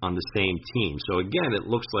back-to-back on the same team. So again, it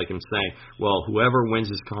looks like I'm saying, well, whoever wins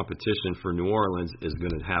this competition for New Orleans is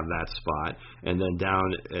going to have that spot. And then down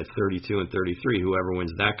at 32 and 33, whoever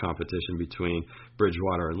wins that competition between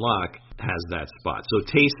Bridgewater and Luck has that spot. So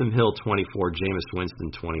Taysom Hill, 24, Jameis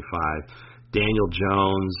Winston, 25, Daniel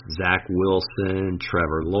Jones, Zach Wilson,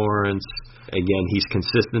 Trevor Lawrence. Again, he's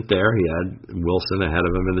consistent there. He had Wilson ahead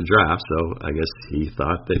of him in the draft, so I guess he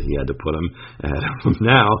thought that he had to put him ahead of him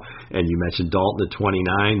now. And you mentioned Dalton at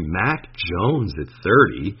 29, Mac Jones at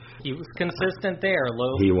 30. He was consistent there,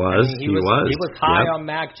 Lou. He was. I mean, he was high on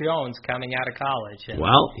Mac Jones coming out of college.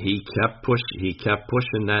 Well, he kept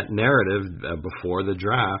pushing that narrative before the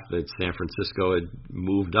draft that San Francisco had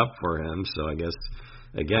moved up for him. So I guess,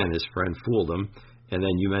 again, his friend fooled him. And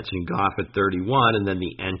then you mentioned Goff at 31, and then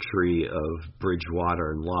the entry of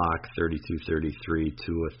Bridgewater and Locke, 32, 33,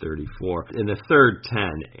 Tua 34. In the third 10,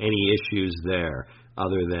 any issues there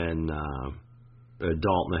other than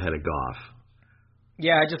Dalton ahead of Goff?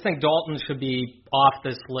 Yeah, I just think Dalton should be off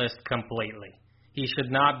this list completely. He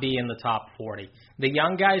should not be in the top 40. The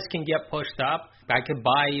young guys can get pushed up. I could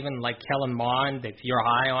buy even Kellen Mond, if you're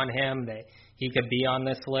high on him, that he could be on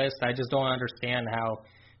this list. I just don't understand how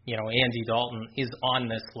Andy Dalton is on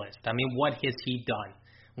this list. I mean, what has he done?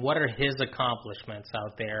 What are his accomplishments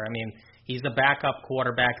out there? I mean, he's a backup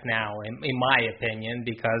quarterback now, in my opinion,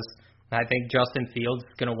 because I think Justin Fields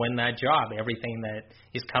is going to win that job. Everything that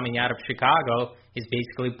is coming out of Chicago is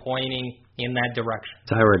basically pointing in that direction.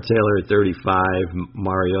 Tyrod Taylor at 35,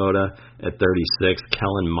 Mariota at 36,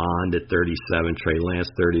 Kellen Mond at 37, Trey Lance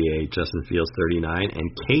 38, Justin Fields 39,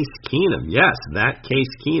 and Case Keenum. Yes, that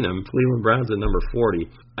Case Keenum, Cleveland Browns at number 40.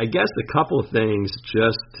 I guess a couple of things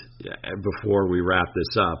just before we wrap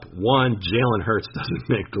this up. One, Jalen Hurts doesn't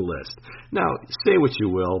make the list. Now, say what you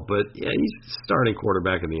will, but he's starting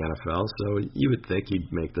quarterback in the NFL, so you would think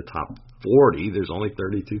he'd make the top 40. There's only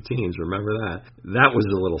 32 teams. Remember that. That was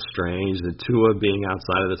a little strange. The Tua being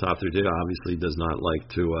outside of the top 32 obviously does not like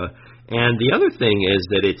Tua. And the other thing is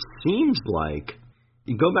that it seems like,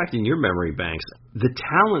 You go back in your memory banks, the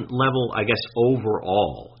talent level, I guess,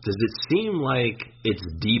 overall, does it seem like it's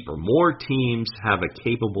deeper? More teams have a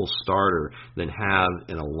capable starter than have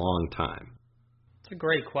in a long time? It's a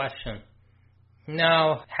great question.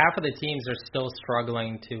 No, half of the teams are still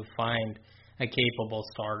struggling to find a capable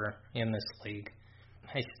starter in this league.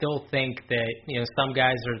 I still think that, some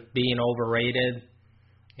guys are being overrated,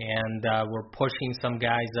 and we're pushing some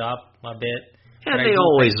guys up a bit. Yeah, they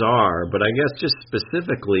always are, but I guess just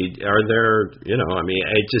specifically, are there,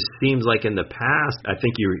 it just seems like in the past, I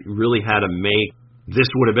think you really had to this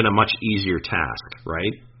would have been a much easier task,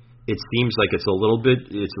 right? It seems like it's a little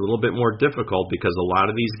bit more difficult because a lot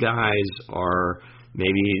of these guys are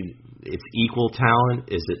maybe it's equal talent.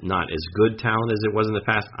 Is it not as good talent as it was in the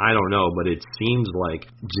past? I don't know, but it seems like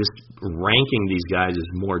just ranking these guys is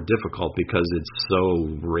more difficult because it's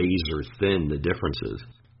so razor thin, the differences.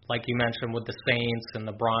 Like you mentioned with the Saints and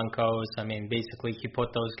the Broncos, basically you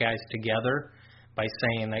put those guys together by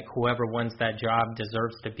saying that whoever wins that job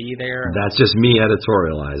deserves to be there. That's just me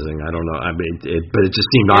editorializing. I don't know. But it just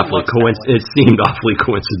seemed awfully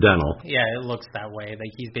coincidental. Yeah, it looks that way.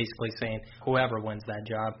 Like he's basically saying whoever wins that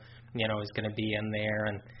job, is going to be in there,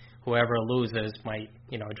 and whoever loses might,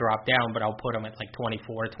 drop down. But I'll put them at like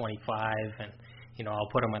 24, 25, and I'll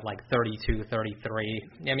put them at like 32, 33.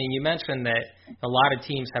 You mentioned that a lot of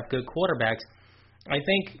teams have good quarterbacks. I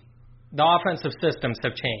think the offensive systems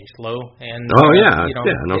have changed, Lou. And, no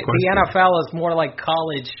question. The NFL is more like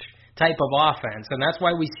college type of offense, and that's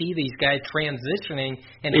why we see these guys transitioning.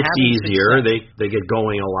 And it's easier. They get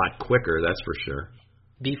going a lot quicker, that's for sure.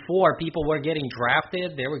 Before, people were getting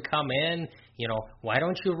drafted, they would come in, why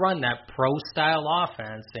don't you run that pro-style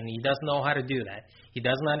offense? And he doesn't know how to do that. He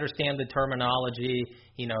doesn't understand the terminology.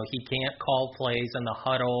 He can't call plays in the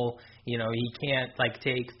huddle. He can't,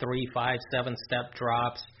 take 3, 5, 7-step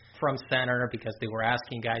drops from center because they were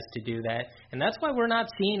asking guys to do that. And that's why we're not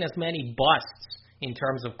seeing as many busts in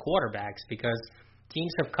terms of quarterbacks because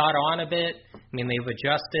teams have caught on a bit. They've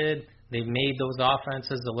adjusted. They've made those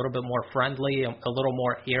offenses a little bit more friendly, a little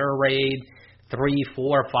more air raid, 3,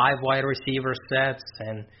 4, 5 wide receiver sets,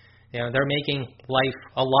 and they're making life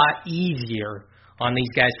a lot easier on these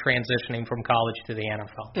guys transitioning from college to the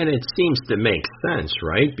NFL. And it seems to make sense,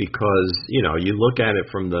 right? Because, you look at it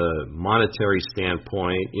from the monetary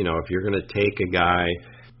standpoint, if you're going to take a guy,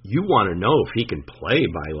 you want to know if he can play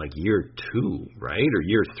by year 2, right? Or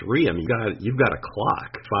year 3. You've got a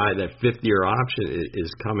clock. That 5th-year option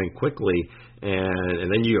is coming quickly,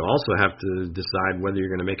 and then you also have to decide whether you're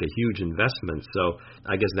going to make a huge investment. So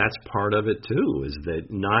I guess that's part of it too, is that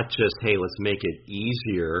not just, hey, let's make it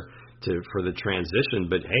easier for the transition,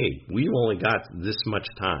 but hey, we've only got this much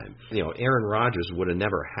time. Aaron Rodgers would have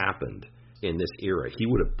never happened in this era. He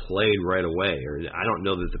would have played right away, or I don't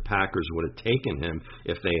know that the Packers would have taken him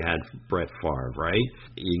if they had Brett Favre, right?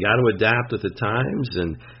 You got to adapt with the times,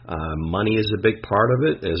 and money is a big part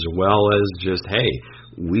of it, as well as just, hey,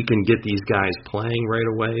 we can get these guys playing right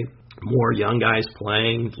away. More young guys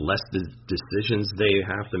playing, less decisions they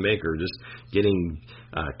have to make, or just getting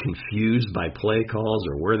confused by play calls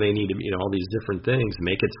or where they need to be, all these different things.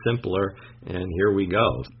 Make it simpler, and here we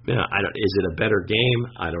go. Is it a better game?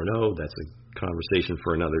 I don't know. That's a conversation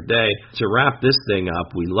for another day. To wrap this thing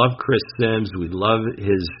up, we love Chris Sims. We love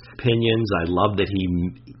his opinions. I love that he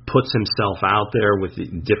puts himself out there with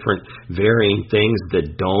different varying things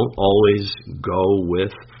that don't always go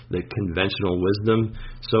with the conventional wisdom,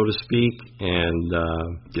 so to speak, and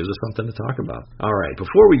gives us something to talk about. All right,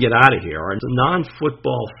 before we get out of here, our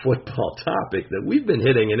non-football topic that we've been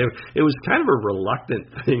hitting, and it was kind of a reluctant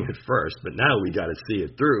thing at first, but now we got to see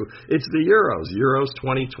it through. It's the Euros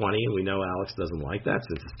 2020, and we know Alex doesn't like that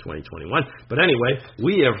since it's 2021. But anyway,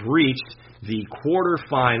 we have reached the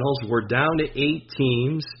quarterfinals. We're down to 8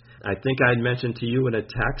 teams. I think I'd mentioned to you in a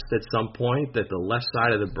text at some point that the left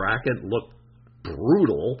side of the bracket looked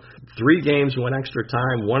brutal. 3 games went extra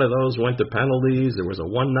time. One of those went to penalties. There was a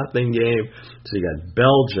 1-0 game. So you got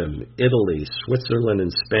Belgium, Italy, Switzerland, and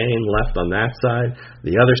Spain left on that side.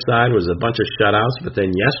 The other side was a bunch of shutouts. But then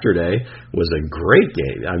yesterday was a great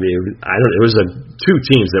game. It was 2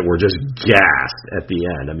 teams that were just gassed at the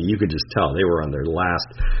end. You could just tell they were on their last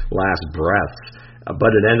breaths.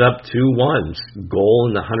 But it ended up 2-1. Goal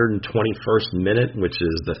in the 121st minute, which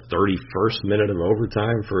is the 31st minute of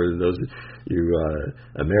overtime for those you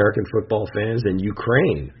American football fans. And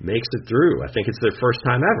Ukraine makes it through. I think it's their first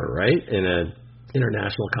time ever, right, in an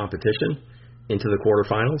international competition into the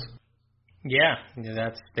quarterfinals. Yeah,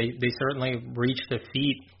 they certainly reached a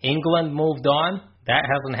feat. England moved on. That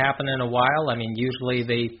hasn't happened in a while. Usually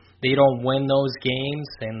they they don't win those games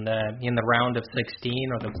in the round of 16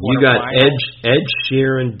 or the quarterfinals. You got Ed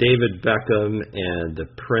Sheeran, David Beckham, and the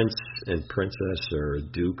Prince and Princess or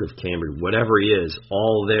Duke of Cambridge, whatever he is,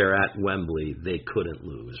 all there at Wembley. They couldn't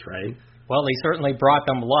lose, right? Well, they certainly brought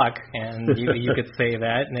them luck, and you could say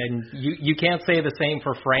that. And you can't say the same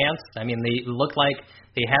for France. I mean, they looked like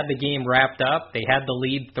they had the game wrapped up. They had the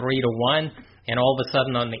lead 3-1, and all of a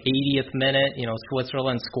sudden on the 80th minute,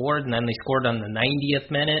 Switzerland scored, and then they scored on the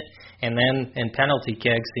 90th minute, and then in penalty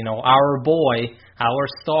kicks, our boy, our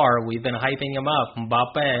star, we've been hyping him up,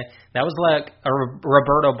 Mbappe. That was like a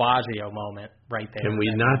Roberto Baggio moment right there. Can we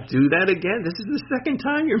not do that again? This is the second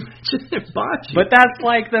time you're mentioning Baggio. But that's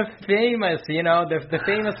like the famous, the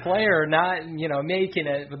famous player not, making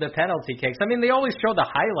it with the penalty kicks. I mean, they always show the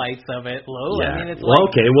highlights of it, Lou. Yeah. I mean, it's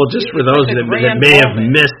okay. Well, just for those that may have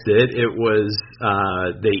missed it, it was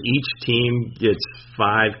each team gets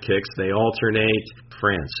 5 kicks. They alternate.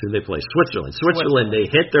 France, who they play? Switzerland. They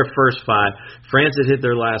hit their first 5. France had hit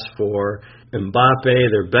their last 4. Mbappe,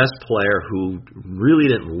 their best player, who really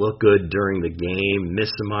didn't look good during the game,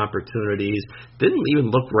 missed some opportunities, didn't even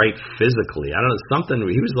look right physically. I don't know,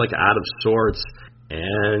 he was like out of sorts,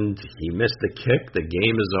 and he missed the kick. The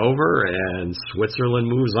game is over, and Switzerland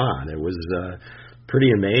moves on. It was pretty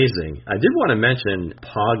amazing. I did want to mention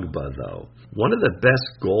Pogba, though. One of the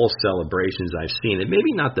best goal celebrations I've seen. It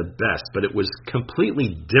maybe not the best, but it was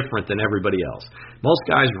completely different than everybody else. Most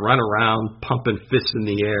guys run around pumping fists in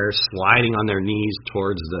the air, sliding on their knees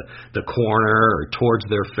towards the corner or towards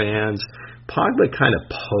their fans. Pogba kind of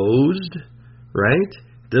posed, right?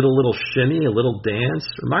 Did a little shimmy, a little dance.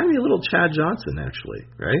 Reminded me a little Chad Johnson, actually,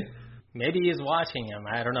 right? Maybe he's watching him.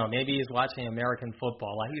 I don't know. Maybe he's watching American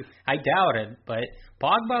football. I doubt it, but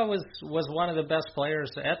Pogba was one of the best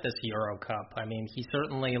players at this Euro Cup. I mean, he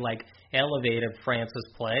certainly elevated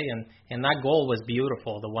France's play, and that goal was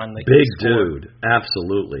beautiful. The one that big he scored. Dude,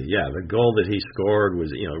 absolutely, yeah. The goal that he scored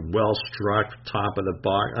was well struck, top of the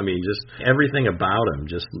box. I mean, just everything about him.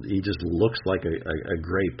 He just looks like a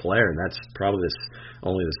great player, and that's probably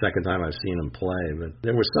only the second time I've seen him play. But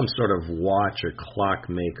there was some sort of watch or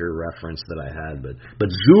clockmaker reference that I had. But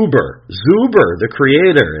Zuber, the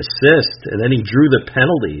creator, assist, and then he drew the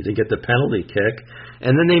penalty to get the penalty kick,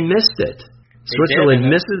 and then they missed it. Switzerland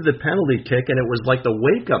misses the penalty kick, and it was like the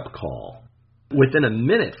wake-up call. Within a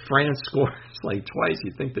minute, France scores twice.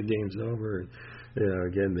 You think the game's over.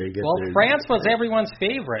 Again, they get. Well, France was everyone's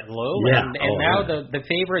favorite, Lou, yeah. and now the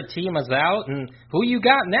favorite team is out. And who you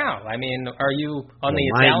got now? I mean, are you on the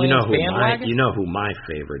Italian bandwagon? You know who my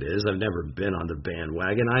favorite is. I've never been on the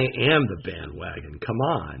bandwagon. I am the bandwagon. Come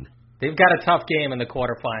on. They've got a tough game in the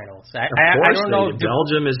quarterfinals. Of course, I don't know.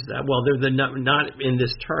 Belgium is they're not in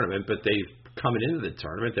this tournament, but coming into the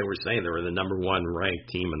tournament, they were saying they were the number 1 ranked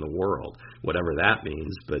team in the world, whatever that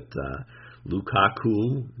means. But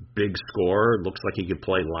Lukaku, big scorer, looks like he could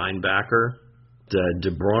play linebacker. De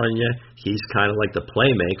Bruyne, he's kind of like the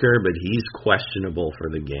playmaker, but he's questionable for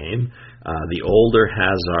the game. The older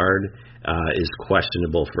Hazard is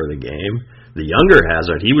questionable for the game. The younger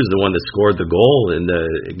Hazard, he was the one that scored the goal in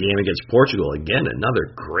the game against Portugal. Again,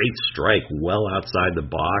 another great strike, well outside the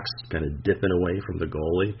box, kind of dipping away from the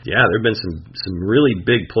goalie. Yeah, there have been some really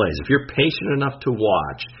big plays. If you're patient enough to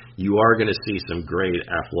watch, you are going to see some great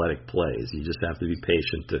athletic plays. You just have to be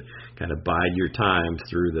patient to kind of bide your time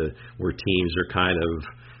through where teams are kind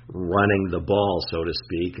of running the ball, so to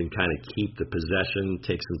speak, and kind of keep the possession,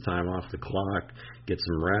 take some time off the clock, get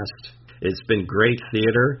some rest. It's been great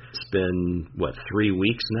theater. It's been, 3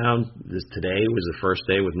 weeks now? Today was the first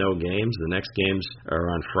day with no games. The next games are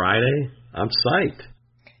on Friday. I'm psyched.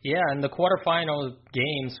 Yeah, and the quarterfinal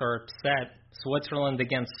games are set. Switzerland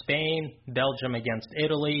against Spain, Belgium against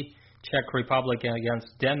Italy, Czech Republic against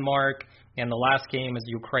Denmark, and the last game is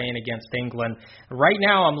Ukraine against England. Right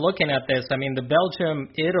now I'm looking at this. I mean, the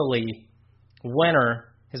Belgium-Italy winner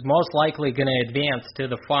is most likely going to advance to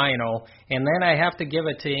the final, and then I have to give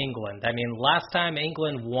it to England. I mean, last time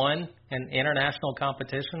England won an international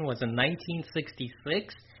competition was in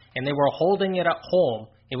 1966, and they were holding it at home.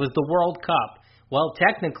 It was the World Cup. Well,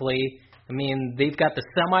 technically, I mean, they've got the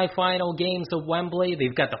semifinal games at Wembley.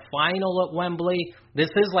 They've got the final at Wembley. This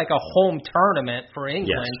is like a home tournament for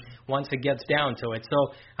England once it gets down to it.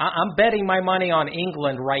 So I'm betting my money on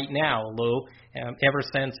England right now, Lou, ever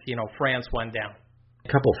since, France went down.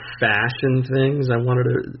 A couple fashion things I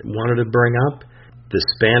wanted to bring up. The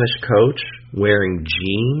Spanish coach wearing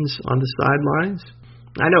jeans on the sidelines.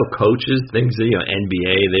 I know coaches, things,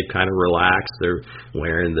 NBA, they've kind of relaxed. They're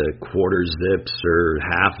wearing the quarter zips or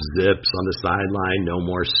half zips on the sideline, no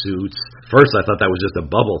more suits. First, I thought that was just a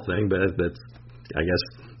bubble thing, but that's, I guess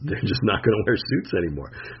they're just not going to wear suits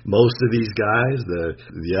anymore. Most of these guys,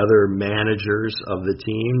 the other managers of the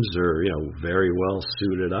teams are, very well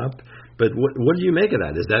suited up. But what do you make of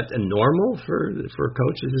that? Is that normal for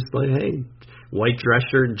coaches to say, hey, white dress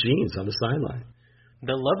shirt and jeans on the sideline?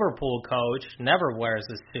 The Liverpool coach never wears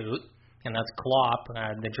a suit, and that's Klopp,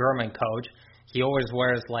 the German coach. He always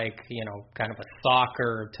wears kind of a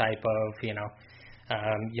soccer type of,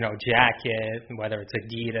 jacket, whether it's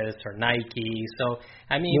Adidas or Nike. So,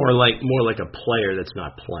 I mean, more like a player that's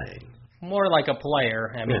not playing. More like a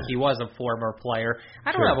player. I mean, He was a former player.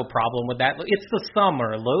 I don't have a problem with that. It's the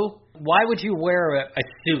summer, Lou. Why would you wear a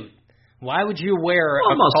suit? Why would you wear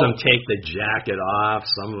most of them take the jacket off.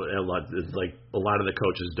 A lot of the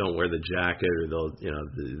coaches don't wear the jacket, or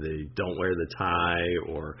they don't wear the tie,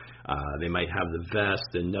 or they might have the vest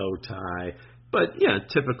and no tie. But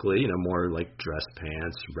typically, more like dress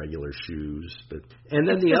pants, regular shoes. And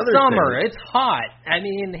then the other summer, thing, it's hot. I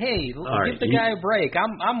mean, hey, give the guy a break.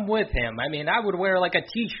 I'm with him. I mean, I would wear like a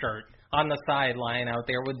T-shirt on the sideline out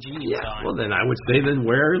there with jeans on. Well, then I would say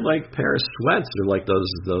wear like a pair of sweats or like those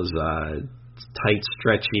tight,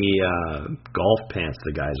 stretchy golf pants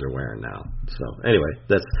the guys are wearing now. So anyway,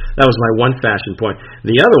 that was my one fashion point.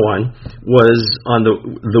 The other one was on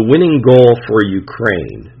the winning goal for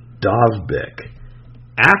Ukraine. Dovbyk,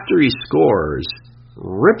 after he scores,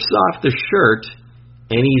 rips off the shirt,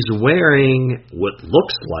 and he's wearing what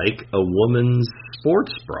looks like a woman's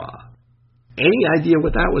sports bra. Any idea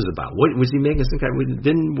what that was about? What was he making some kind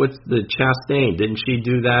of? What's the Chastain? Didn't she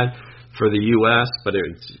do that for the U.S.? But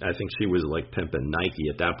I think she was like pimping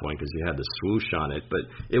Nike at that point because he had the swoosh on it. But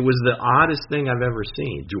it was the oddest thing I've ever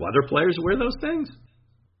seen. Do other players wear those things?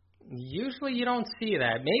 Usually you don't see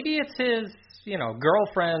that. Maybe it's his,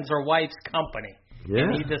 girlfriend's or wife's company. Yeah.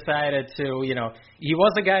 And he decided to, he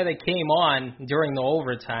was a guy that came on during the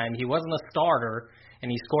overtime. He wasn't a starter,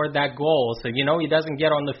 and he scored that goal. So, he doesn't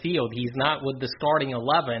get on the field. He's not with the starting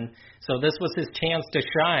 11. So this was his chance to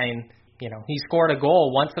shine. He scored a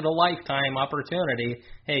goal, once in a lifetime opportunity.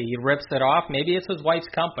 Hey, he rips it off. Maybe it's his wife's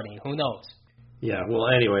company. Who knows? Yeah, well,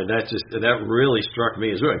 anyway, that really struck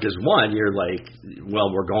me as well. Because, one, you're like,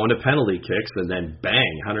 well, we're going to penalty kicks, and then,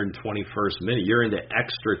 bang, 121st minute. You're into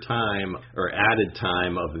extra time or added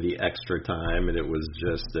time of the extra time, and it was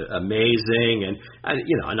just amazing. And,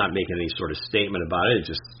 I'm not making any sort of statement about it. It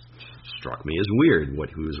just struck me as weird what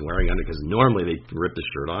he was wearing under, because normally they rip the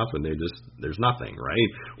shirt off and there's nothing, right?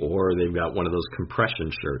 Or they've got one of those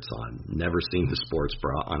compression shirts on. Never seen the sports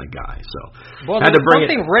bra on a guy. So well, there was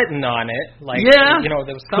something written on it,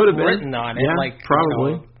 there was something written on it,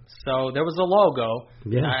 probably. So there was a logo.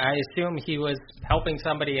 Yeah. I assume he was helping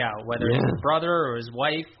somebody out, whether it's his brother or his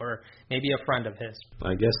wife or maybe a friend of his.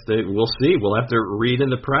 I guess we'll see. We'll have to read in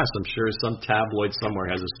the press. I'm sure some tabloid somewhere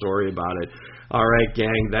has a story about it. All right,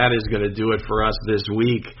 gang, that is going to do it for us this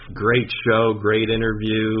week. Great show, great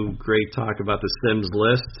interview, great talk about the Sims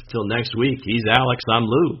list. Till next week, he's Alex, I'm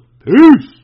Lou. Peace!